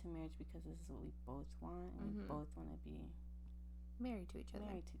getting into marriage because this is what we both want, and we both want to be married to each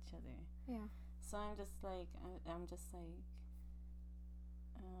other. Yeah. So I'm just I'm just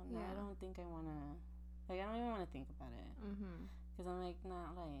no, I don't think I want to, I don't even want to think about it. Because I'm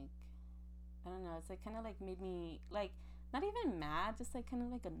not I don't know. It's like kind of like made me like not even mad, just like kind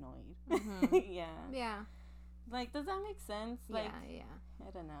of like annoyed. Mm-hmm. Yeah. Like, does that make sense? Like, yeah.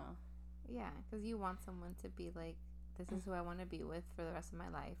 I don't know. Yeah, because you want someone to be like, this is who I want to be with for the rest of my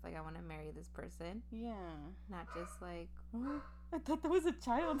life. Like, I want to marry this person. Yeah. Not just like, oh, I thought that was a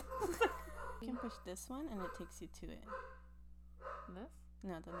child. You can push this one and it takes you to it. This?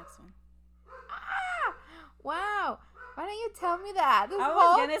 No, the next one. Ah! Wow. Why don't you tell me that this I whole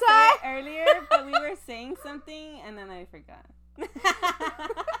was gonna say it earlier, but we were saying something and then I forgot.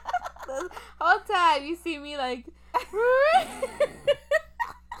 The whole time you see me like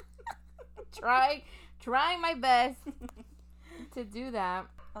trying my best to do that.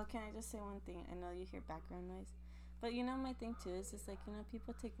 Oh, can I just say one thing? I know you hear background noise, but you know my thing too is just like, you know,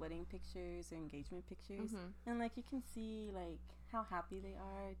 people take wedding pictures or engagement pictures, and like you can see like how happy they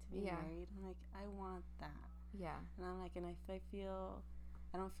are to be married. I'm like, I want that. Yeah. And I'm like, and if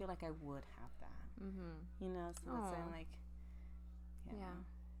I don't feel like I would have that. You know, so that's why I'm like, yeah.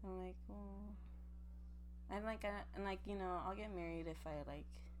 I'm like, well, I'm like, and like, you know, I'll get married if I like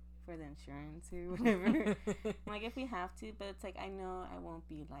for the insurance or whatever. Like if we have to, but it's like I know I won't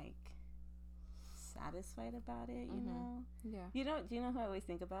be like satisfied about it. You know. Yeah. Do you know who I always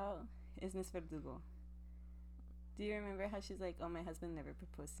think about is Miss Verdugo. Do you remember how she's like, oh, my husband never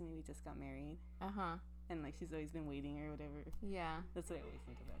proposed to me, we just got married. And like she's always been waiting or whatever. Yeah. That's what I always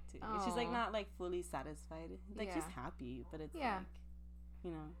think about too. Oh. She's like not like fully satisfied. Like she's happy, but it's like,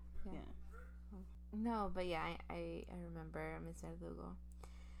 you know. Yeah. No, but yeah, I remember Miss Verdugo.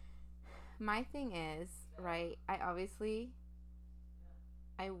 My thing is, right, I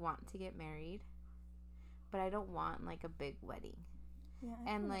want to get married, but I don't want like a big wedding. Yeah,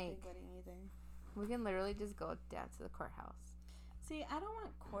 I don't want a big wedding either. We can literally just go down to the courthouse. See, I don't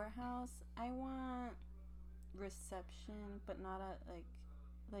want courthouse. I want reception, but not like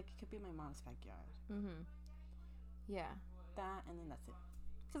it could be my mom's backyard. Yeah. That, and then that's it.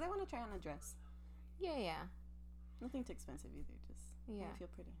 Because I want to try on a dress. Yeah. Nothing too expensive either. Just feel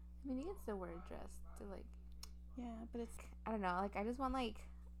pretty. I mean, you can still wear a dress to like. Yeah, but it's. I don't know. Like, I just want like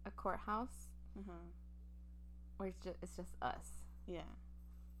a courthouse. Where it's just us. Yeah.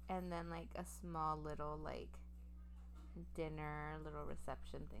 And then like a small little like dinner, little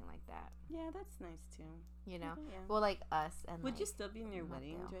reception thing like that. Yeah, that's nice too. You know. Yeah. Well, like us and. Would you still be in your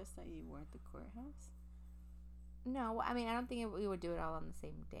wedding dress that you wore at the courthouse? No, I mean, I don't think we would do it all on the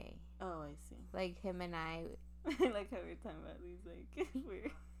same day. Oh, I see. Like him and I. Like how we're talking about these like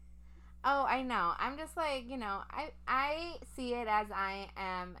weird. Oh, I know. I'm just like, you know, I see it as I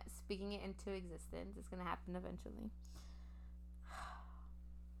am speaking it into existence. It's gonna happen eventually.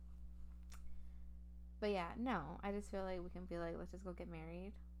 But yeah, no. I just feel like we can be like, let's just go get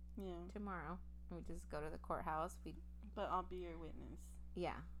married. Yeah. Tomorrow, and we just go to the courthouse. But I'll be your witness.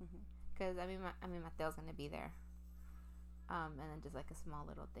 Yeah. Because I mean, Mateo's gonna be there. And then just like a small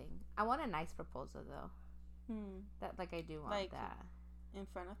little thing. I want a nice proposal though. That like I do want like, that. In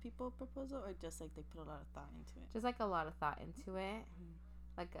front of people proposal, or just like they put a lot of thought into it? Just like a lot of thought into it.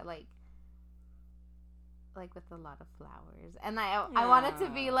 Like with a lot of flowers. And I want it to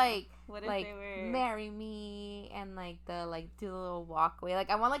be like what like if they were... marry me and like the like do a little walkway. Like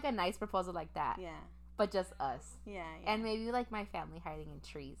I want like a nice proposal like that. Yeah. But just us. Yeah. And maybe like my family hiding in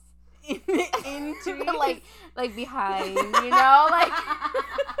trees. In trees? like behind, you know, like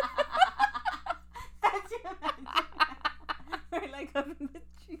or like up in the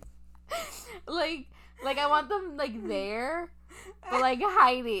trees. Like I want them like there, but like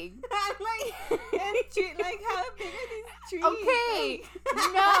hiding. Like how big are these trees? Okay,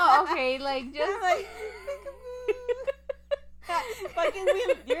 like, no, okay, like just like. Fucking,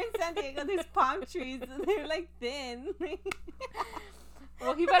 you're in San Diego. There's palm trees, and they're like thin.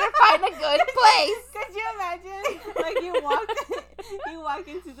 Well, you better find a good place. Could you imagine? Like you walk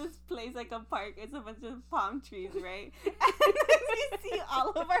into this place like a park. It's a bunch of palm trees, right? And then you see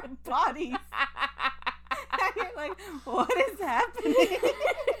all of our bodies. And you're like, what is happening?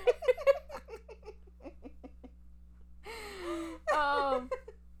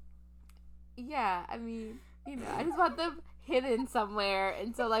 Yeah, I mean, you know, I just want them hidden somewhere.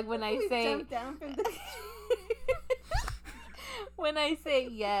 And so, like, when I say... jump down from the when I say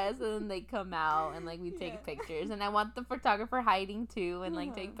yes, and then they come out, and, like, we take pictures. And I want the photographer hiding, too, and,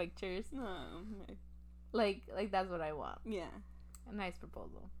 like, take pictures. Like, that's what I want. Yeah. A nice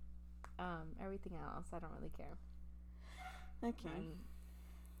proposal. Everything else, I don't really care. Okay.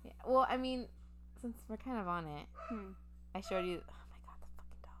 Yeah. Well, I mean, since we're kind of on it, I showed you... Oh, my God, the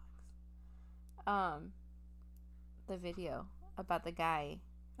fucking dogs. The video about the guy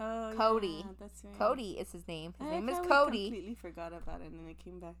Oh, Cody. Yeah, that's right. Cody is his name. His name is Cody. Cody. I completely forgot about it and it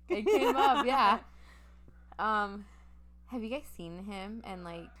came back. It came up, yeah. Have you guys seen him? And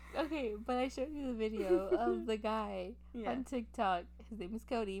like, okay, but I showed you the video of the guy on TikTok. His name is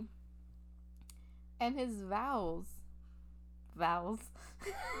Cody. And his vows.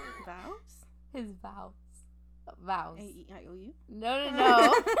 His vows. A-E-I-O-U?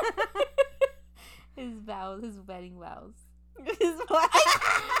 No. His vows. His wedding vows. His what?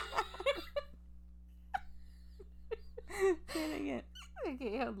 Say it again.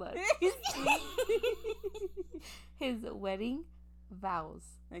 Okay, hold on. His wedding vows.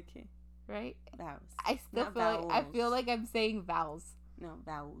 Okay. Right? Vows. I feel like I'm saying vows. No,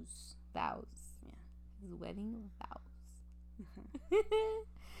 vows. Vows. Yeah. His wedding vows.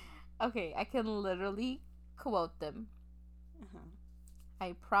 Okay, I can literally quote them.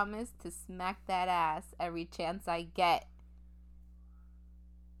 I promise to smack that ass every chance I get.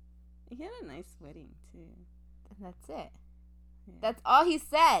 He had a nice wedding too. And that's it. Yeah. That's all he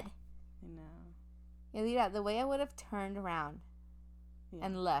said. I know. Yadira, the way I would have turned around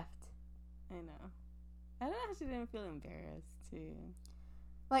and left. I know. I actually didn't feel embarrassed too.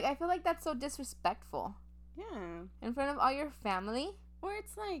 Like, I feel like that's so disrespectful. Yeah. In front of all your family. Or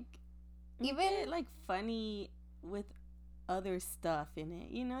it's like, even like funny with other stuff in it.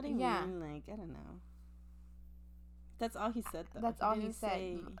 You know what I mean? Like, I don't know. That's all he said though. That's all he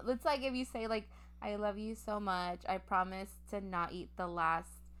said. It's like if you say like, I love you so much. I promise to not eat the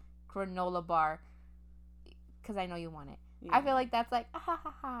last granola bar because I know you want it. Yeah. I feel like that's like, ah, ha,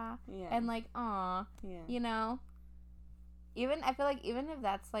 ha, ha. Yeah. And like, aw. Yeah. You know? I feel like even if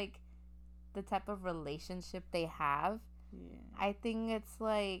that's like the type of relationship they have, I think it's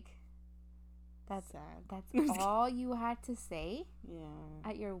like, that's sad. That's all you had to say? Yeah.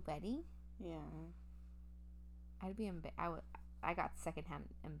 At your wedding? Yeah. I'd be I got secondhand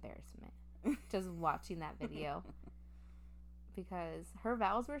embarrassment just watching that video because her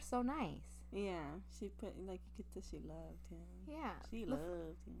vows were so nice. Yeah, she put like you could tell she loved him. Yeah, she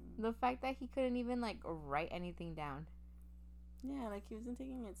loved him. The fact that he couldn't even like write anything down. Yeah, like he wasn't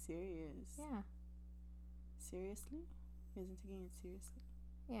taking it serious. Yeah. Seriously? He wasn't taking it seriously.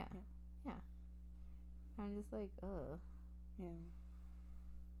 Yeah. I'm just like, ugh. Yeah.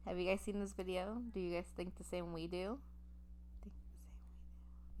 Have you guys seen this video? Do you guys think the same we do?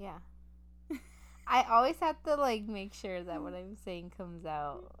 Yeah. I always have to like make sure that what I'm saying comes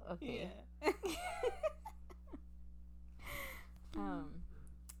out. Okay. Yeah.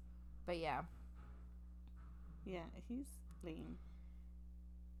 But yeah. Yeah, he's lame.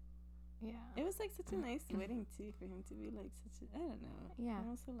 Yeah. It was like such a nice wedding too for him to be like such a, I don't know. Yeah. I'm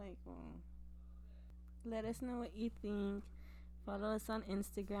also like, well, let us know what you think. Follow us on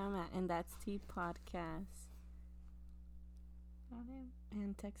Instagram at And That's Tea Podcast.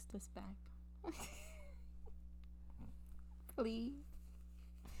 And text us back. Please.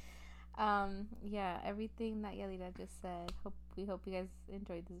 Yeah, everything that Yadira just said. We hope you guys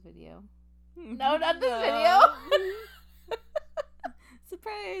enjoyed this video. No, not this video.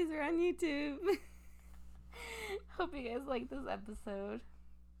 Surprise, we're on YouTube. Hope you guys like this episode.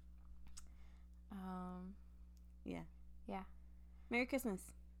 Yeah. Merry Christmas.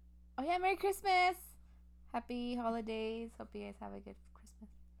 Oh yeah, Merry Christmas. Happy holidays. Hope you guys have a good Christmas.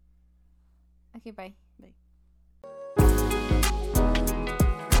 Okay, bye. Bye.